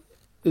dwar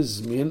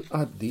iż-żmien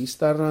qaddis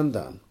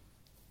tar-Randan.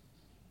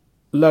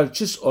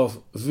 L-Arċisqof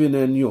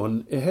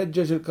Vinenjon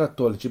iħeġġeġ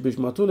il-Kattoliċi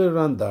biex matul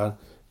ir-Randan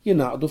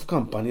jingħaqdu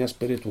f'kampanja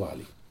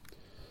spiritwali.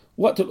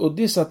 Waqt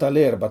il-qudiesa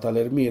tal-erba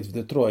tal-Ermiet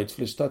f'Detroit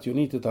fl-Istati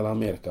Uniti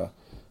tal-Amerika,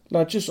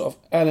 l-Arċisqof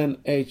Allen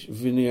H.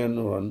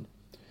 Vinenjon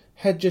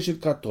ħeġġeġ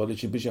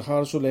il-Kattoliċi biex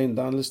iħarsu lejn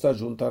dan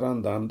l-istaġun ta'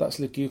 Randan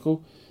daqs li kieku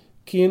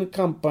kien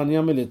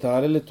kampanja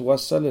militari li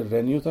twassal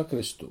ir-renju ta'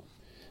 Kristu.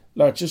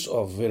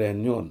 L-Arċisqof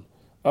Vinenjon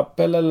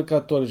appella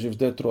lill-Kattoliċi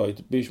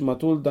f'Detroit biex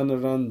matul dan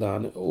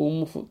ir-Randan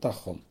iqumu fuq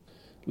tagħhom.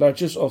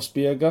 L-Arċisqof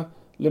spjega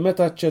li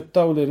meta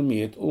aċċettaw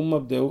l-Irmiet huma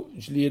bdew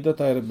ġlieda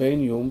ta'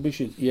 40 jum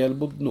biex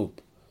jelbu d-dnub.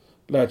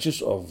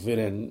 L-Arċisqof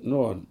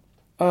Vinenjon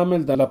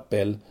għamel dan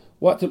l-appell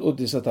waqt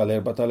il-qudiesa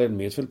tal-erba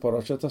tal-Irmiet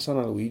fil-parroċċja ta'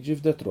 San Luigi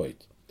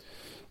f'Detroit.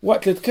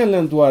 Waqt li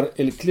tkellem dwar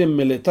il-klim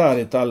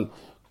militari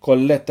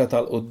tal-kolletta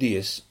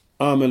tal-quddies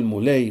għamel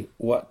mulej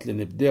waqt li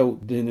nibdew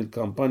din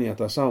il-kampanja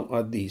ta' San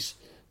Qaddis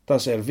ta'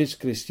 servizz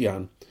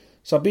Kristjan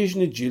sabiex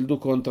niġġieldu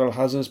kontra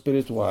l-ħażen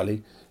spiritwali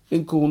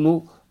nkunu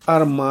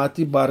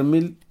armati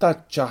barmil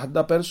ta'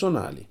 ċaħda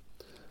personali.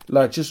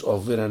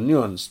 L-Arċisqof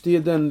Vinenjon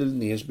stieden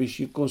lil-nies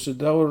biex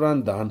jikkonsidraw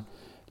ir-Randan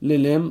li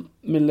lem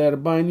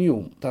mill-40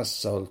 jum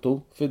tas-saltu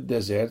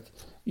fid-deżert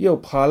jew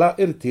bħala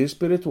irtir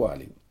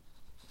spiritwali.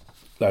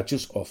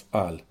 L-Arċisqof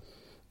qal,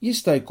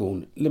 jista'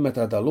 jkun li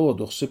meta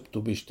dalgħodu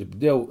ħsibtu biex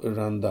tibdew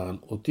ir-Randan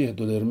u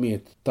tieħdu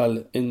l-Irmiet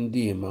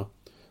tal-Indiema,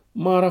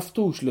 ma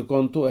raftux li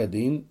kontu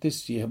qegħdin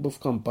tissieħbu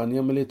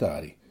f'kampanja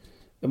militari.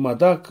 Imma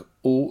dak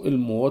hu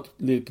il-mod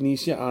li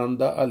l-Knisja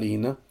għandha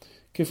għalina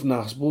kif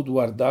naħsbu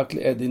dwar dak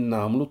li qegħdin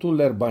nagħmlu tul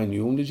l-40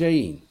 jum li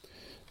ġejjin.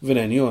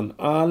 Vinenjon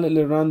qal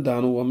li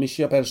r-Randan huwa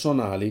mixja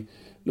personali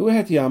li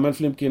wieħed jagħmel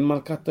flimkien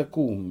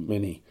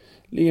mal-katekumeni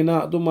li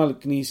jingħaqdu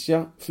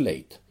mal-Knisja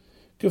flejt,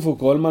 kif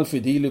ukoll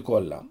mal-fidili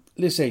kollha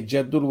li se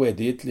jġeddu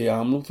l-wedijiet li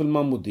għamlu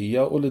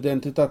fil-mammudija u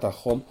l-identità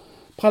tagħhom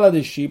bħala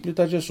dixxipli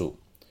ta' Ġesu.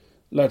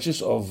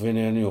 L-Arċisqof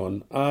Vinenjon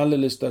qal li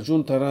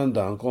l-istaġun ta'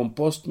 Randan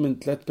kompost minn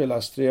 3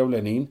 pilastri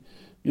ewlenin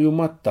li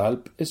huma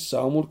t-talb,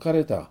 is-sawm u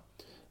l-karità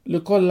li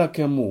kollha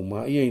kemm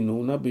huma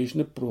jgħinuna biex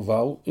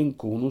nippruvaw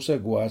inkunu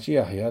segwaċi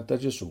aħjar ta'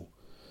 Ġesu.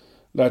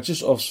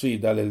 L-Arċisqof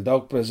sfida lil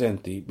dawk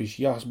preżenti biex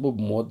jaħsbu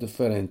b'mod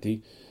differenti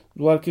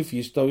dwar kif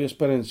jistgħu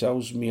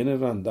jesperjenzaw żmien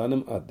ir-Randan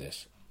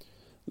imqaddes.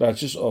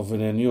 L-Arċisqof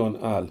Vinenjon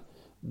qal,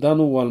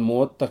 dan huwa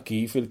l-mod ta'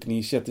 kif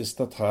il-Knisja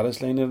tista' tħares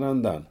lejn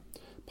ir-Randan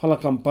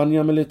bħala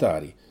kampanja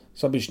militari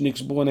sabiex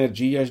niksbu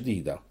enerġija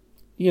ġdida.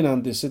 Jien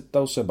għandi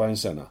 76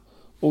 sena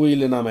u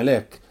ili nagħmel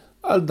hekk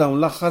għal dawn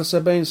l-aħħar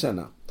 70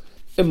 sena.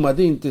 Imma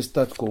din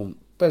tista' tkun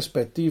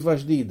perspettiva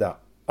ġdida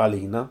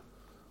għalina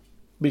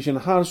biex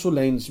inħarsu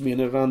lejn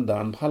żmien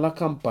ir-Randan bħala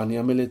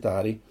kampanja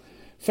militari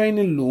fejn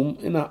illum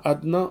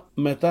ingħaqadna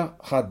meta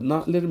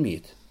ħadna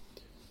l-Irmiet.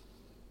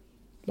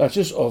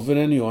 L-Arċisqof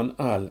Vinenjon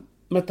qal,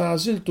 Meta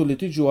għażiltu li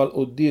tiġu għal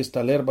quddies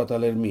tal-erba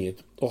tal-irmiet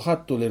u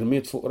ħadtu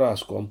l-irmiet fuq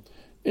raskom,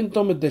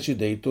 intom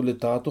iddeċidejtu li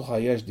tagħtu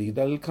ħajja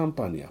ġdida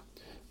lill-kampanja,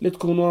 li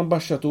tkunu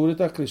ambaxxaturi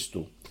ta'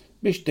 Kristu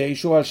biex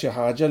tgħixu għal xi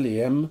ħaġa li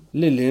hemm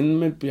lil hinn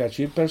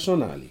mill-pjaċir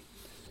personali.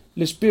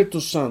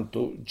 L-Ispirtu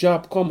Santu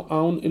ġabkom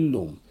hawn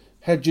illum,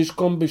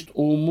 ħeġġiġkom biex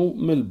tqumu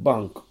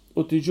mill-bank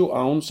u tiġu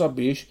hawn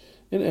sabiex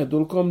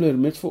inqedulkom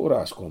l-irmiet fuq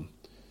raskom.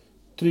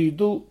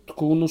 Tridu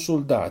tkunu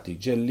soldati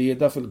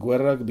ġellieda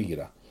fil-gwerra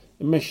kbira,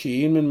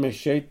 immexxijin minn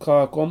mexxej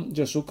tħakom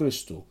Ġesu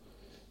Kristu.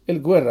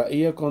 Il-gwerra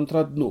hija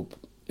kontra d-dnub.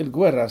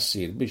 Il-gwerra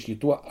ssir biex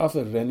jitwaqqaf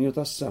ir-renju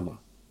tas-sema,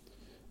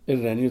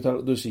 ir-renju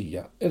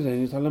tal-qdusija,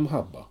 ir-renju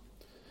tal-imħabba.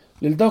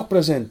 Lil dawk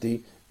preżenti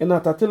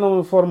ingħatatilhom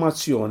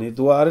informazzjoni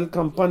dwar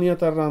il-kampanja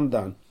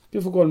tar-Randan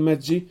kif ukoll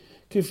mezzi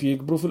kif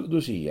jikbru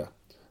fil-qdusija.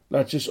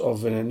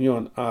 L-Arċisqof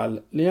Venenjon qal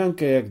li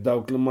anke jekk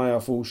dawk li ma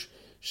jafux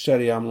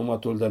x'ser jagħmlu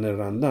matul dan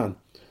ir-Randan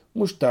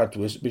mhux tard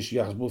wisq biex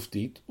jaħsbu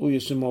ftit u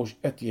jisimgħu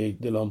x'qed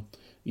jgħidilhom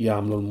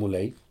jagħmlu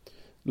l-mulej.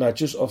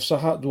 L-Arċisqof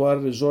saħaq dwar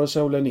riżors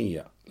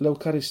ewlenija,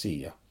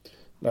 l-Ewkaristija.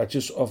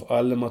 L-Arċisqof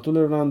qal li matul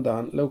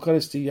ir-Randan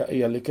l-Ewkaristija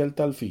hija l-ikel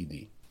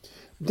tal-fidi.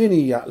 Din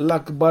hija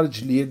l-akbar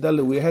ġlieda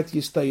li wieħed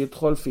jista'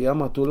 jidħol fiha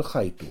matul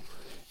ħajtu.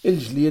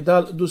 Il-ġlieda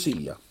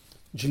l-qdusija,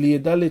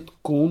 ġlieda li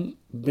tkun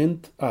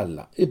bint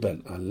Alla,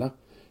 iben Alla,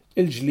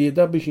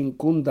 il-ġlieda biex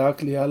inkun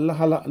dak li Alla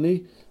ħalaqni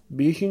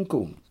biex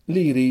inkun,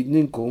 li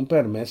jridni nkun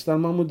permezz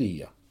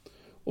tal-magħmudija.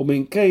 U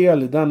minkejja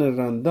li dan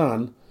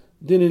ir-Randan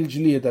din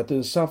il-ġlieda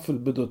tinsab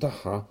fil-bidu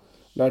tagħha,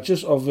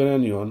 l-Arċisqof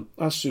Venenjon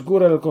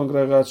assigura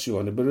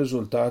l-kongregazzjoni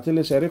bir-riżultati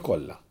li ser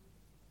ikollha.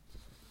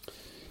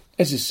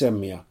 Eżis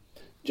semmija,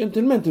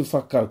 ġentilment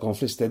infakkarkom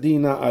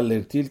fl-istedina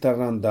għall-irtil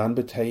tar-Randan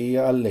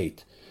bit-tħejjija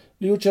għall-lejt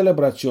li hu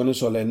ċelebrazzjoni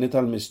solenni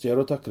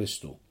tal-misteru ta'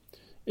 Kristu,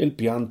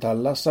 il-pjan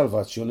Alla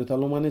salvazzjoni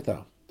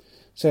tal-umanità.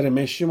 Ser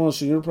imexxi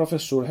Monsignor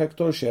Professur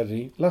Hector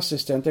Sherry,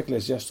 l-assistent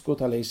ekklesjastiku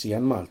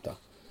tal-ACN Malta.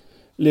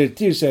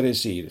 L-irtir ser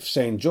isir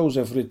f'St.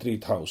 Joseph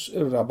Retreat House,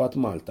 ir-Rabat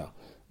Malta,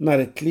 nhar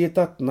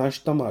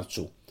it-3-12 ta'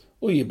 Marzu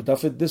u jibda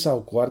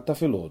fid-9:15 ta'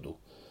 filgħodu.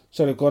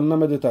 Ser ikonna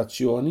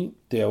meditazzjoni,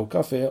 tew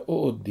kafè u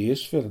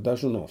quddies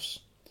fil-11:nofs.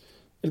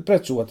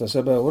 Il-prezz huwa ta'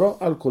 €7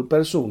 għal kull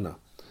persuna.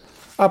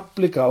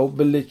 Applikaw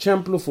billi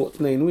ċemplu fuq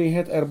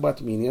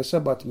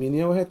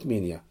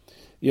 2148788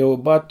 jew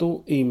ibagħtu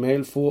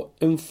email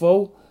fuq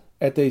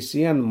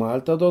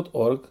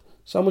info@acnmalta.org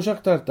sa mhux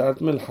aktar tard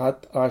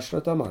mill-ħadd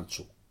 10 ta'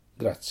 Marzu.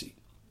 Grazzi.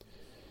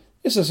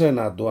 Issa se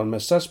ngħaddu għal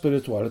messaġġ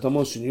spiritwali ta'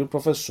 Monsignor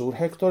Professur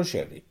Hector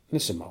Sherry.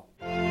 Nisimgħu.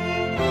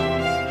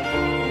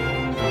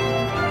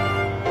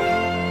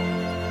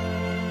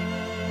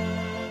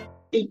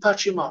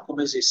 Il-paċi magħkom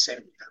eżis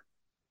semmija.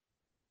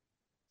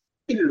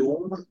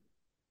 Illum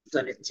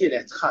dan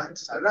it-tielet ħadd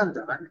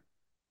tar-Randan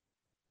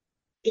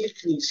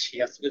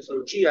il-Knisja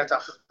fil-liturġija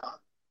tagħha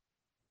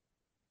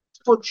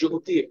tpoġġi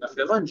qudiemna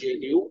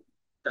fl-Evanġelju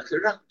dak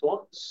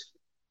ir-rapport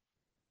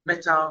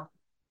meta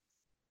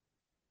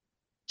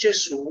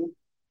Ġesu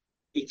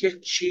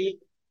ikeċċi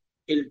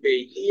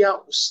il-bejlija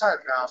u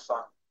s-sarrafa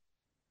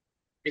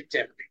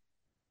mit-tempju.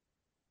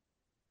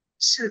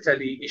 Is-silta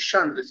li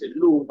xxandret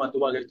illum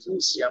madwar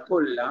il-Knisja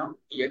kollha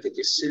hija dik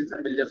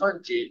is-silta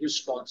mill-Evanġelju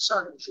skont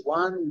San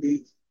Ġwan li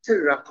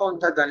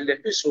tirrakkonta dan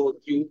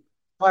l-episodju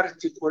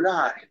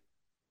partikolari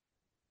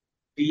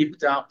li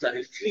jibda b'dan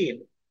il-kliem.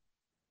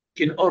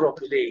 Kien qorob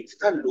il-għid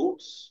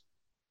tal-Lut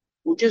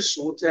u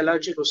Ġesu tela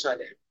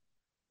Ġerusalemm.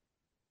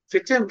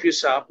 Fit-tempju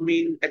sab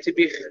min qed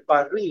ibih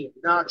barrin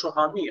naċu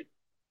ħamiem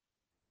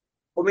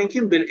u min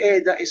kien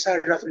bil-qiegħda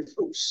isarraf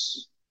il-flus.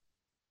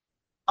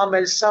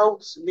 Għamel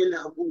sawt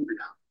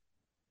mill-ħbula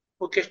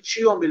u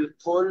keċċihom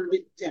il-koll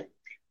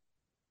mit-tempju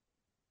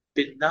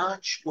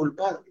bin-naċ u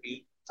l-barri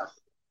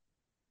tagħhom.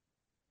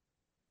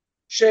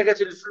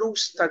 Xeget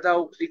il-flus ta'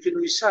 dawk li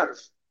kienu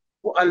jsarfu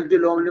u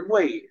qalbilhom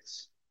l-imwejjiet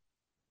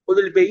u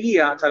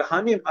l-bejjija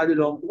tal-ħamiem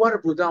qalilhom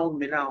warbu dawn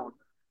minn hawn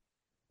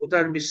u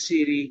dar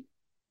missieri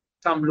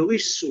tagħmlu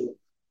issu.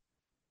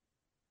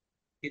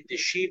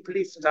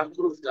 Id-dixxipli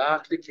ftakru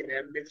f'dak li kien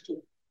hemm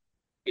miktub.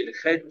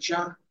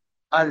 Il-ħeġġa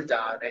għal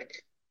darek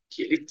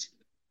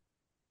kielitni.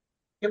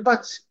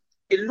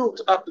 Imbagħad il-Lut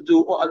qabdu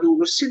u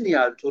qalulu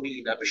sinjal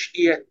turina biex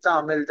qiegħed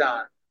tagħmel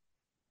dan.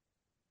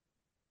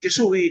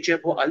 Ġesu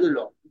wieġeb u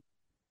qalilhom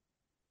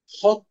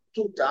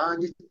ħottu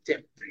dan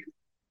it-tempju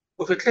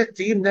u fi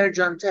 3 ijiem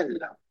nerġa'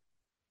 ntella.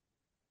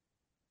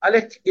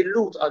 Għalhekk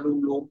il-Lut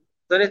qalulu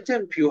dan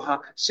it-tempju ħa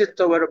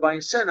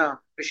 46 sena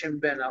biex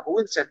inbena u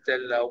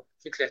nsettellaw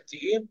fi 3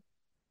 ijiem.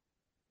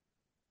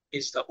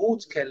 Iżda hu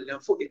tkellem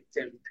fuq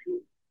it-tempju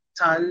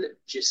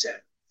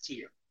tal-ġisem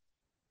tiegħu.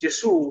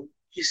 Ġesu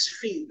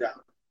jisfida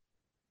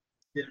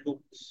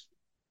lil-Lut.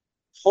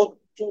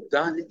 Ħottu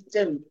dan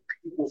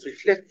it-tempju u fi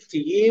 3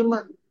 ijiem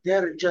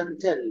nerġa'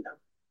 ntella.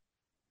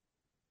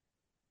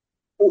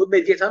 U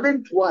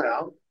immedjatament wara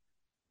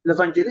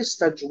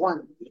l-Evanġelista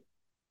Ġwanni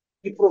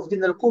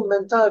jipprovdina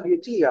l-kummentarju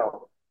tiegħu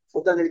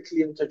fuq dan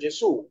il-kliem ta'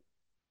 Ġesu.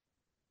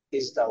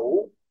 Iżda hu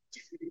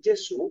ġifieri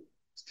Ġesu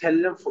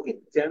tkellem fuq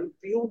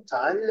it-tempju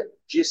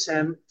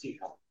tal-ġisem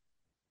tiegħu.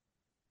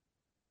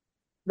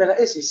 Mela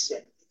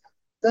isem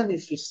dan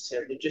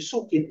ifisser li Ġesu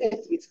kien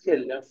qed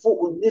jitkellem fuq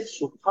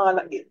innifsu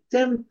bħala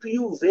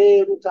it-tempju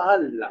veru ta'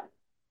 Alla.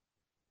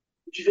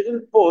 Ġifieri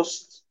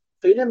il-post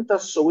fejn hemm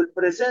tassew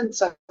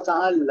il-preżenza ta'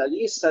 Alla li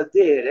issa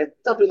deret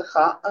ta'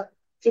 bil-ħaq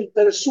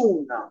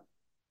fil-persuna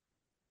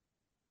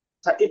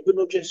ta'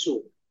 Ibnu Ġesu.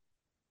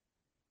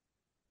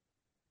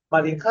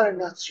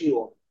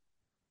 Mal-inkarnazzjoni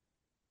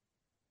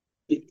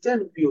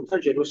it-tempju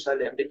ta'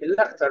 Ġerusalem li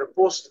mill-aktar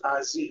post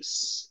għażiż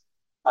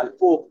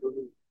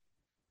għall-poplu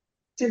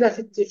tilef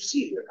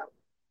it-tifsira,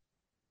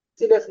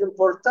 tilef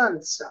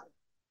l-importanza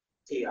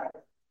tiegħu.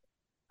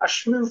 Għax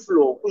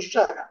minfloku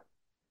x'ġara?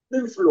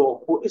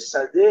 Minfloku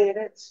issa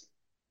deret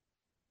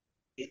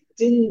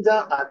it-tinda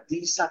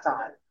qaddisa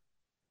tagħna.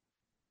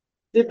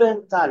 Liben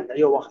tagħna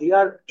jew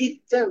aħjar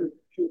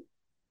it-tempju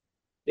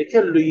li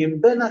kellu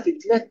jinbena fi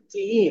 3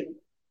 ijiem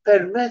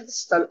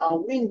permezz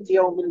tal-qawmin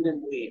tiegħu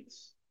mill-imwiet.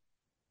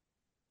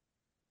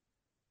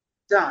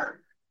 Dan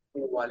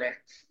huwa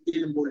lek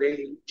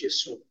il-mulej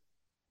Ġesu.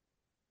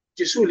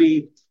 Ġesu li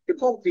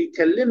jkompli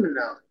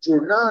jkellimna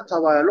ġurnata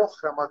wara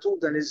l-oħra matul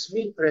dan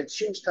iż-żmien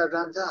prezzjuż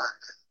tar-Randan.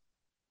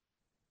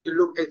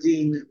 Illum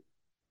qegħdin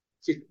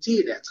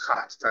fit-tielet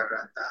ħadd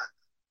tar-Randan.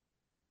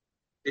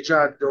 Diġà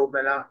għaddew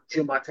mela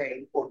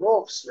ġimagħtejn u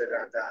nofs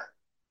mir-Randan.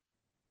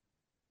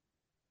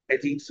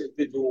 Qegħdin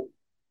fil-bidu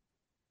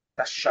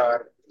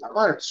tax-xahar ta'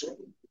 Marzu.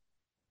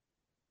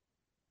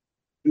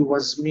 Huwa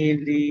żmien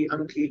li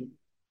anki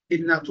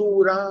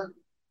in-natura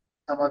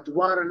ta'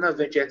 madwarna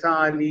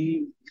veġetali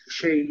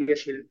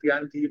xejjex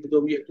il-pjanti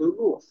jibdew jieħdu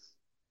r-ruħ.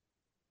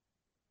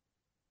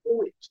 U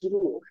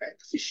ruħek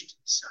fiex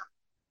tinsa.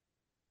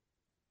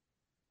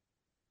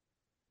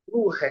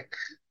 Ruħek,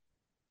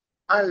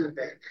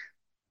 qalbek,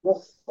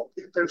 moħħok,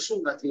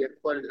 il-persuna tiegħek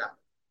kollha.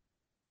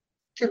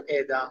 Kemm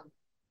qiegħda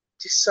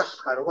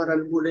tissaħħar wara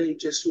l-mulej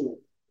Ġesu.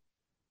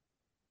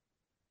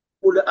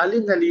 U li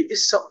għalina li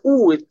issa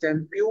hu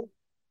it-tempju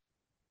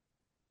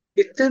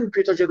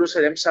ta'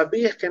 Ġerusalem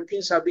sabiħ kemm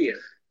kien sabiħ.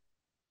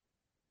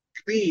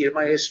 Kbir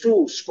ma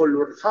jestus,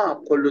 kollu rħam,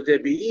 kollu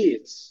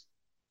debijiet.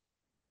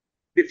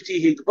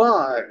 Biftieħi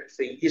kbar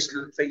fejn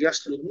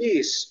jaslu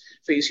n-nies,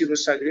 fejn jisiru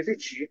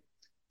s-sagrifiċċji.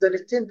 Dan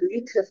it-tempju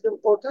jitlef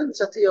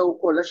l-importanza tiegħu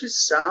kollha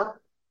x'issa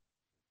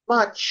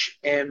m'għadx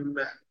hemm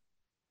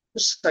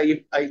issa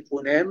jibqa'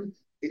 jkun hemm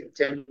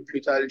it-tempju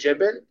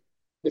tal-ġebel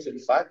li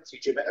fil-fatt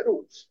jiġi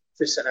meqrud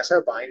fis-sena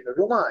 70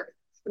 mir-Rumani.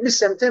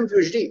 Nissem tempju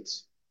ġdid.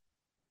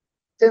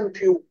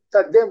 Tempju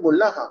tad-demm u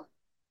l-laħam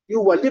li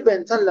huwa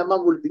liben tal-la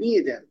magħmul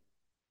bniedem.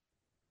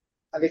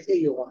 Għalhekk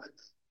ejjew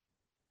għandna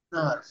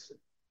narfu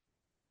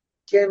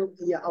kemm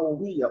hija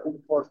qawwija u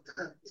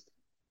importanti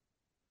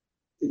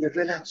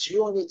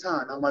il-relazzjoni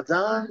tagħna ma'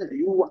 dan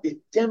li huwa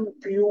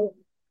it-tempju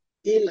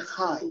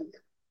il-ħaj,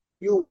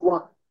 li huwa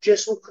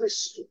Ġesu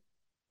Kristu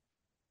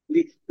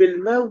li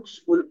bil-mewt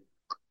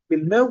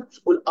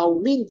u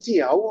l-qawmin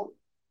tiegħu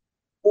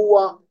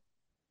huwa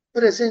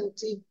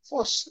preżenti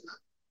fostna.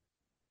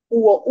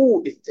 Huwa hu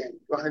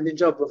it-tempju, aħna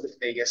ninġabru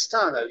fil-knejjes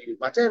tagħna li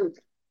huma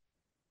tempju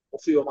u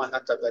fihom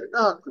għandna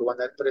tabernaklu,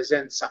 għandna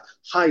l-preżenza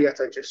ħajja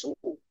ta' Ġesu.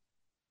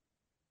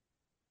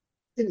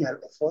 Din hija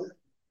l-qofol.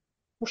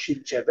 Mhux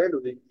il-ġebel u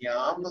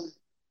l-injam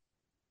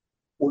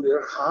u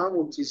l-irħam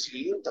u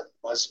l-tiżjien ta'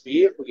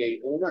 mażbieħ u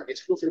jgħinuna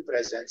nidħlu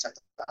fil-preżenza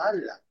ta'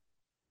 Alla.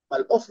 Ma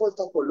l-qofol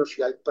ta' kollox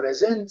hija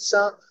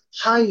l-preżenza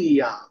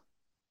ħajja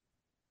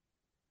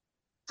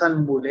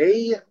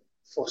tal-mulej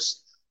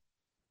fostna.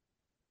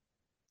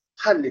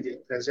 Ħalli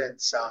din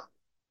preżenza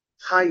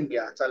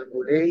ħajja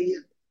tal-mulej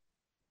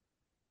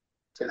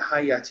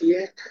fil-ħajja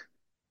tiegħek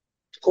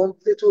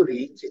tkompli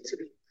turik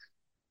it-triq.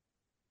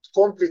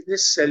 Tkompli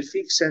tnissel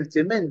fik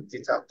sentimenti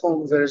ta'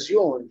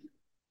 konverżjoni,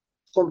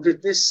 tkompli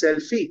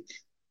tnissel fik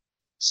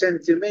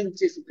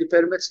sentimenti li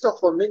permezz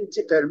tagħhom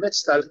inti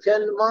permezz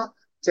tal-kelma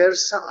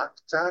tersa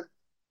aktar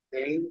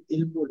lejn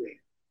il-mulej.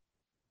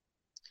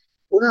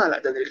 U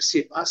nagħlaq dan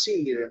il-ħsieb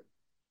qasir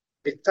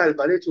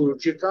bit-talba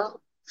liturġika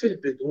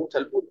fil-bidu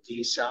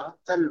tal-quddisa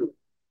tal-lum.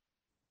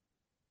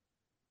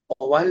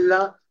 U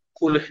Alla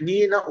kull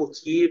ħnina u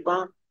tjieba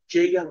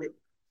ġejja minn.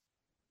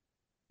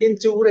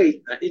 Inti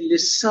urejtna illi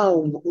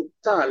s-sawm u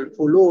t-talb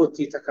u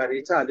loti ta'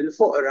 karità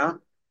lil-foqra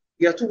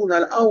jagħtuna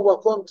l-qawwa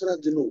kontra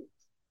d-dnub.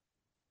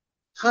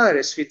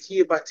 Ħares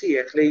fit-tjieba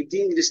tiegħek lejn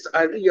din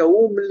l-istqarrija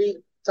umli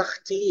ta'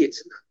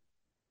 ħtijietna.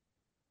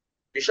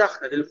 Biex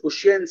aħna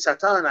lill-kuxjenza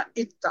tagħna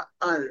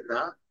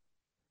ittaqqalna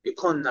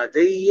ikonna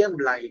dejjem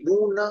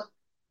l-għajnuna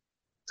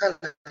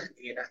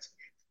tal-ħniena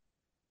tiegħek.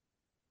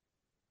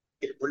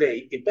 Il-mulej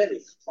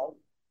iberrikhom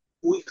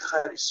u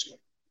jħarishom.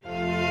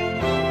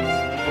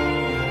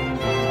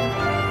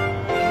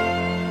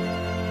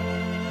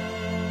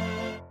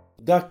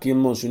 Dak kien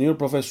Monsignor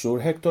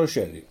Professur Hector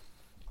Sherry,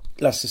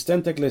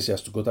 l-assistent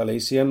eklesjastiku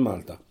tal-ACN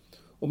Malta,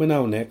 u minn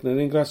hawnhekk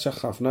nirringrazzjah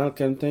ħafna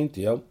l-kelmtejn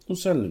tiegħu u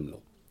nsellimlu.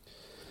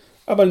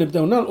 Qabel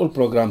nibdew nagħlqu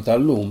l-programm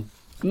tal-lum,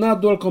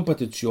 ngħaddu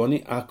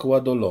għall-kompetizzjoni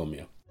Acqua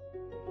Dolomia.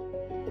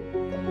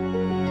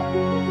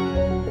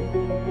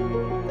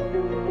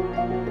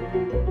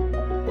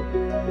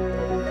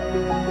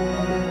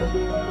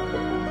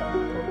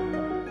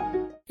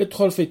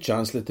 tidħol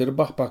fiċ-ċans li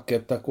tirbaħ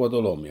pakkett ta'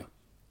 Kwadolomja,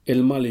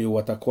 ilma li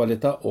huwa ta'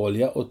 kwalità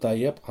għolja u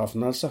tajjeb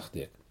ħafna l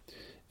saħħtek.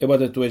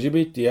 Ibad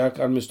it-tweġibiet tiegħek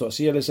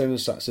għall-mistoqsija li se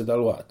nistaqsi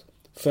dalwaqt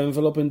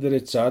f'envelop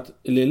indirizzat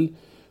lil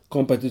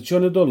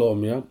Kompetizzjoni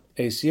Dolomja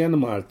ACN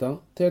Malta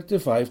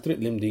 35 Triq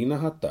Limdina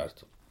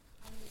Ħattart.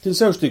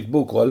 Tinsewx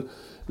tiktbu wkoll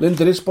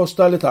l-indirizz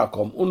postali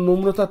tagħkom u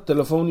n-numru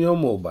tat-telefon jew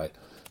mobile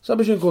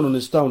sabiex inkunu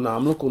nistgħu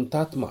nagħmlu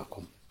kuntatt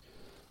magħkom.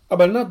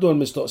 Qabel ngħaddu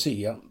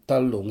l-mistoqsija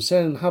tal-lum se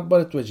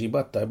nħabbar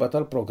it-tweġiba tajba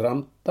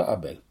tal-programm ta'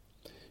 qabel.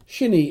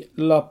 X'inhi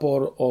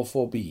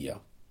l-aporofobija?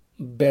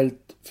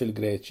 Belt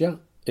fil-Greċja,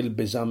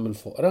 il-biżam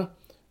mill-foqra,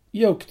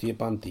 jew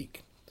ktieb antik?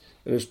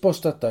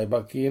 Ir-risposta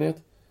tajba kienet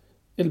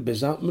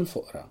il-biża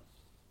mill-foqra.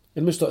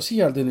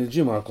 Il-mistoqsija għal din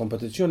il-ġimgħa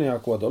l-kompetizzjoni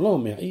għal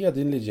Kwadolomja hija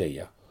din li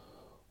ġejja.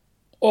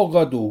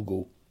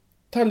 Ouagadougou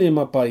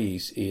tal-liema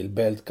pajjiż hi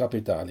l-belt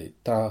kapitali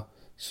ta'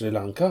 Sri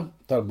Lanka,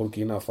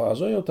 tal-Burkina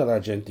Faso jew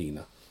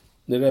tal-Arġentina.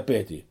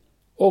 Nirrepeti,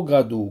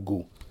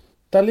 Ouagadougou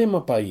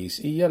tal-liema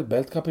pajjiż hija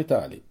l-belt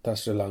kapitali ta'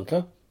 Sri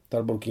Lanka,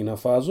 tal-Burkina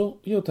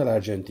Faso jew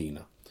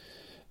tal-Arġentina.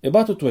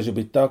 Ibatu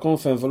t-tweġibiet tagħkom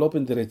f'envelop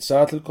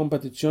indirizzat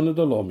il-Kompetizzjoni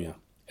Dolomja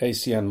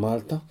ACN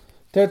Malta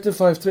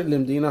 35 Triq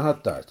Limdina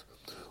Ħattart.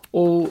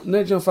 U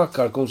nerġa'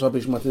 nfakkarkom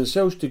sabiex ma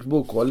tinsewx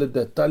tiktbu wkoll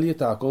id-dettalji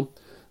tagħkom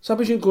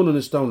sabiex inkunu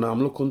nistgħu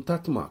nagħmlu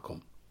kuntatt magħkom.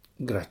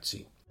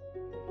 Grazzi.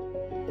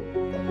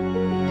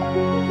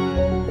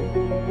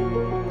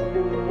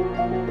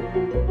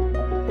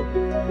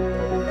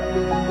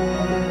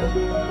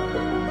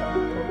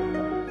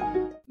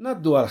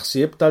 Naddu għal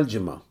ħsieb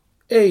tal-ġimgħa.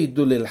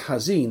 Ejdu lil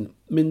ħażin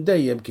minn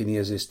dejjem kien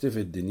jeżisti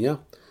fid-dinja,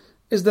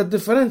 iżda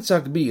differenza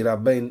kbira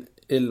bejn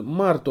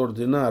il-mart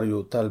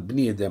ordinarju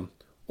tal-bniedem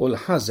u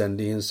l-ħażen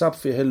li jinsab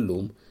fih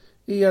illum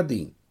hija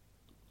din.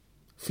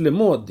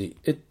 Fl-modi,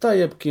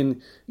 it-tajjeb kien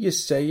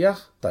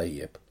jissejjaħ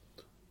tajjeb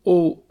u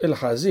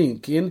l-ħażin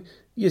kien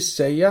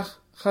jissejjaħ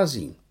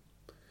ħażin.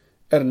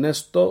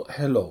 Ernesto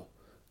Hello,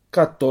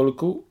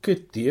 kattoliku,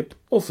 kittieb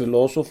u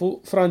filosofu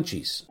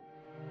Franċiż.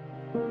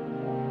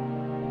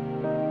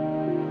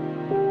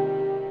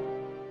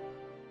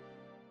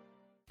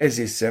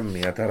 Eżis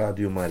semmija ta'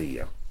 Radju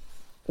Marija.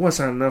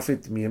 Wasalna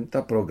fit-tmiem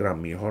ta'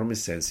 programmi ieħor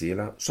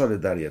mis-sensiela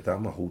Solidarjeta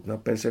ma' ħutna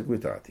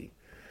ppersegwitati.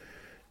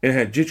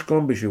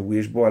 Inħeġġiġkom biex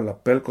iwieġbu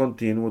għall-appell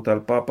kontinwu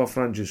tal-Papa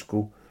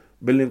Franġisku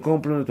billi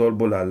nkomplu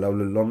nitolbu l-Alla u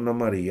lill-Omna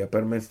Marija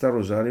permezz ta'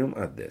 Rużarju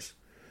Mqaddes.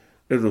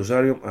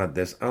 Ir-Rużarju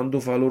Mqaddes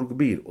għandu valur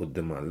kbir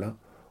quddiem Alla,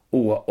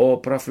 huwa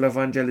opra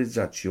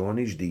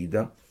fl-evanġelizzazzjoni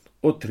ġdida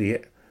u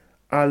triq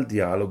għal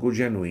dialogu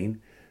ġenwin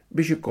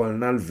biex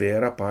ikollna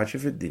l-vera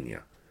paċi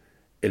fid-dinja.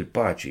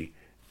 Il-paċi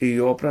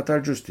hija opra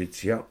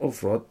tal-ġustizzja u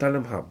frott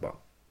tal-imħabba.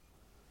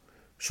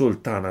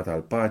 Sultana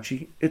tal-paċi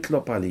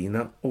itlob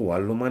għalina u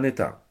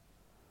għall-umanità.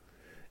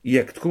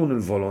 Jekk tkun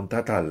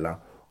il-volontà t'Alla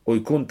u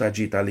jkun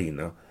taġit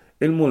għalina,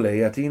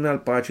 il-mulej jagħtina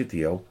l-paċi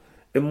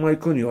tiegħu imma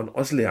jkun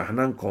jonqos li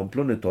aħna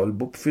nkomplu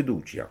nitolbu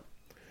b'fiduċja.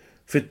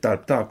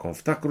 Fit-talb tagħkom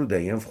ftakru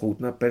dejjem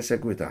f'ħutna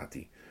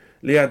ppersegwitati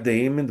li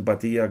għaddejjin minn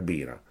tbatija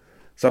kbira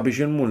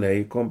sabiex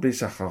il-mulej jkompli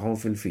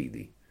jsaħħaħhom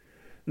fil-fidi.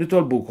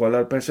 Nitolbu wkoll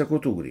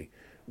għall-persekuturi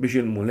biex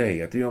il-mulej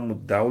jagħtihom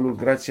id-dawl u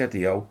l-grazzja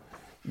tiegħu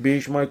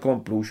biex ma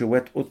jkomplux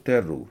iwettqu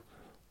t-terrur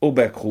u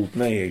bekk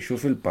ħutna jgħixu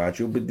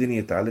fil-paċi u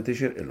bid-dinjità li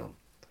tixirqilhom.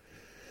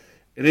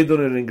 Irridu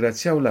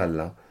nirringrazzjaw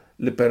l-Alla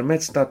li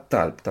permezz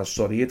tat-talb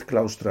tas-sorijiet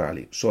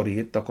klawstrali,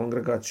 sorijiet ta'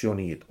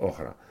 kongregazzjonijiet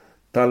oħra,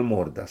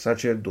 tal-morda,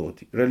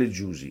 saċerdoti,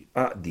 reliġjużi,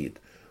 għaqdiet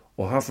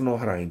u ħafna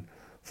oħrajn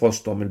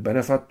fosthom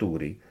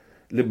il-benefatturi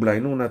li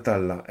blajnuna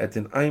tal-Alla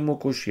qed inqajmu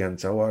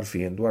kuxjenza u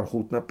għarfien dwar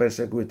ħutna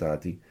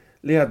ppersegwitati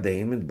li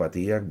għaddejjin minn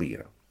tbatija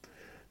kbira.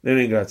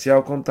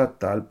 Nirringrazzjawkom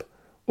tat-talb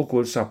u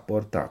kull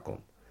sapport tagħkom.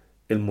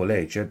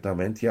 Il-mulej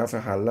ċertament jaf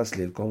iħallas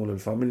lilkom u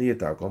lill-familji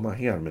tagħkom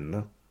aħjar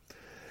minna.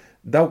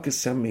 Dawk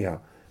is-semmija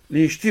li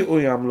jixtiequ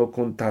jagħmlu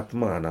kuntatt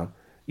magħna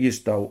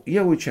jistgħu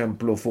jew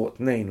iċemplu fuq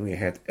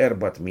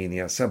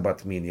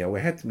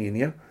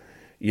 2-1-4-8-7-8-1-8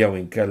 jew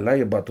inkella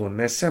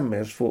jibgħatulna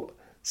SMS fuq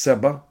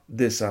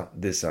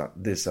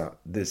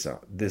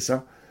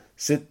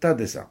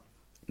 7-9-9-9-9-6-9.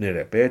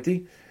 Nirrepeti,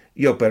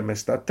 jew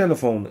permezz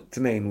tat-telefon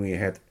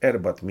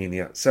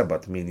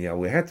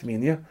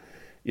 2-1-4-8-7-8-1-8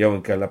 jew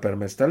inkella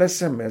permezz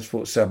tal-SMS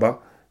fuq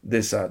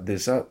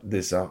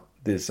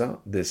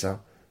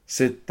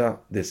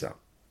 7-9-9-9-9-6-9.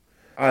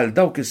 Għal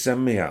dawk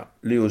is-semmija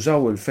li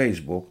jużaw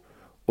il-Facebook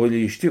u li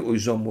jixtiequ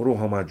jżommu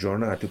ruħhom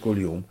aġġornati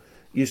kuljum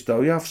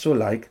jistgħu jafsu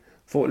like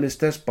fuq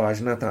l-istess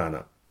paġna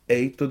tagħna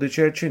Aid to the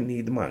Church in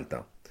Need Malta.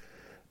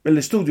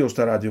 Mill-istudios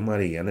ta' Radju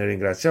Marija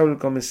nirringrazzjaw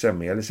lilkom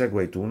is-semmija li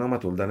segwejtuna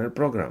matul dan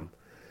il-programm.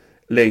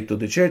 Aid to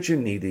the Church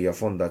in Need hija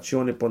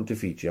fondazzjoni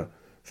pontifiċja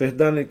fih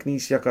dan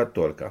il-Knisja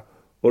Kattolika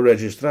u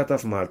rreġistrata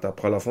f'Malta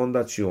bħala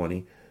fondazzjoni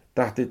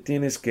taħt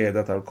it-tieni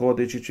skeda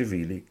tal-Kodiċi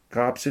Ċivili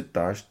Kap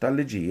 16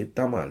 tal-Liġijiet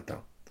ta' Malta.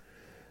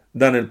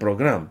 Dan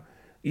il-programm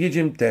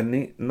jiġi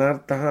mtenni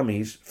nhar ta'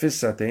 ħamis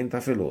fis-satejn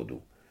ta'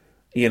 filgħodu.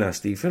 Jiena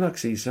Stephen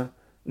Aksisa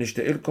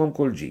nixtieqilkom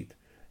kull ġid,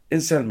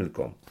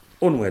 insellmilkom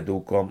u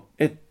nweddukom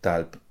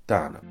it-talb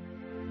tagħna.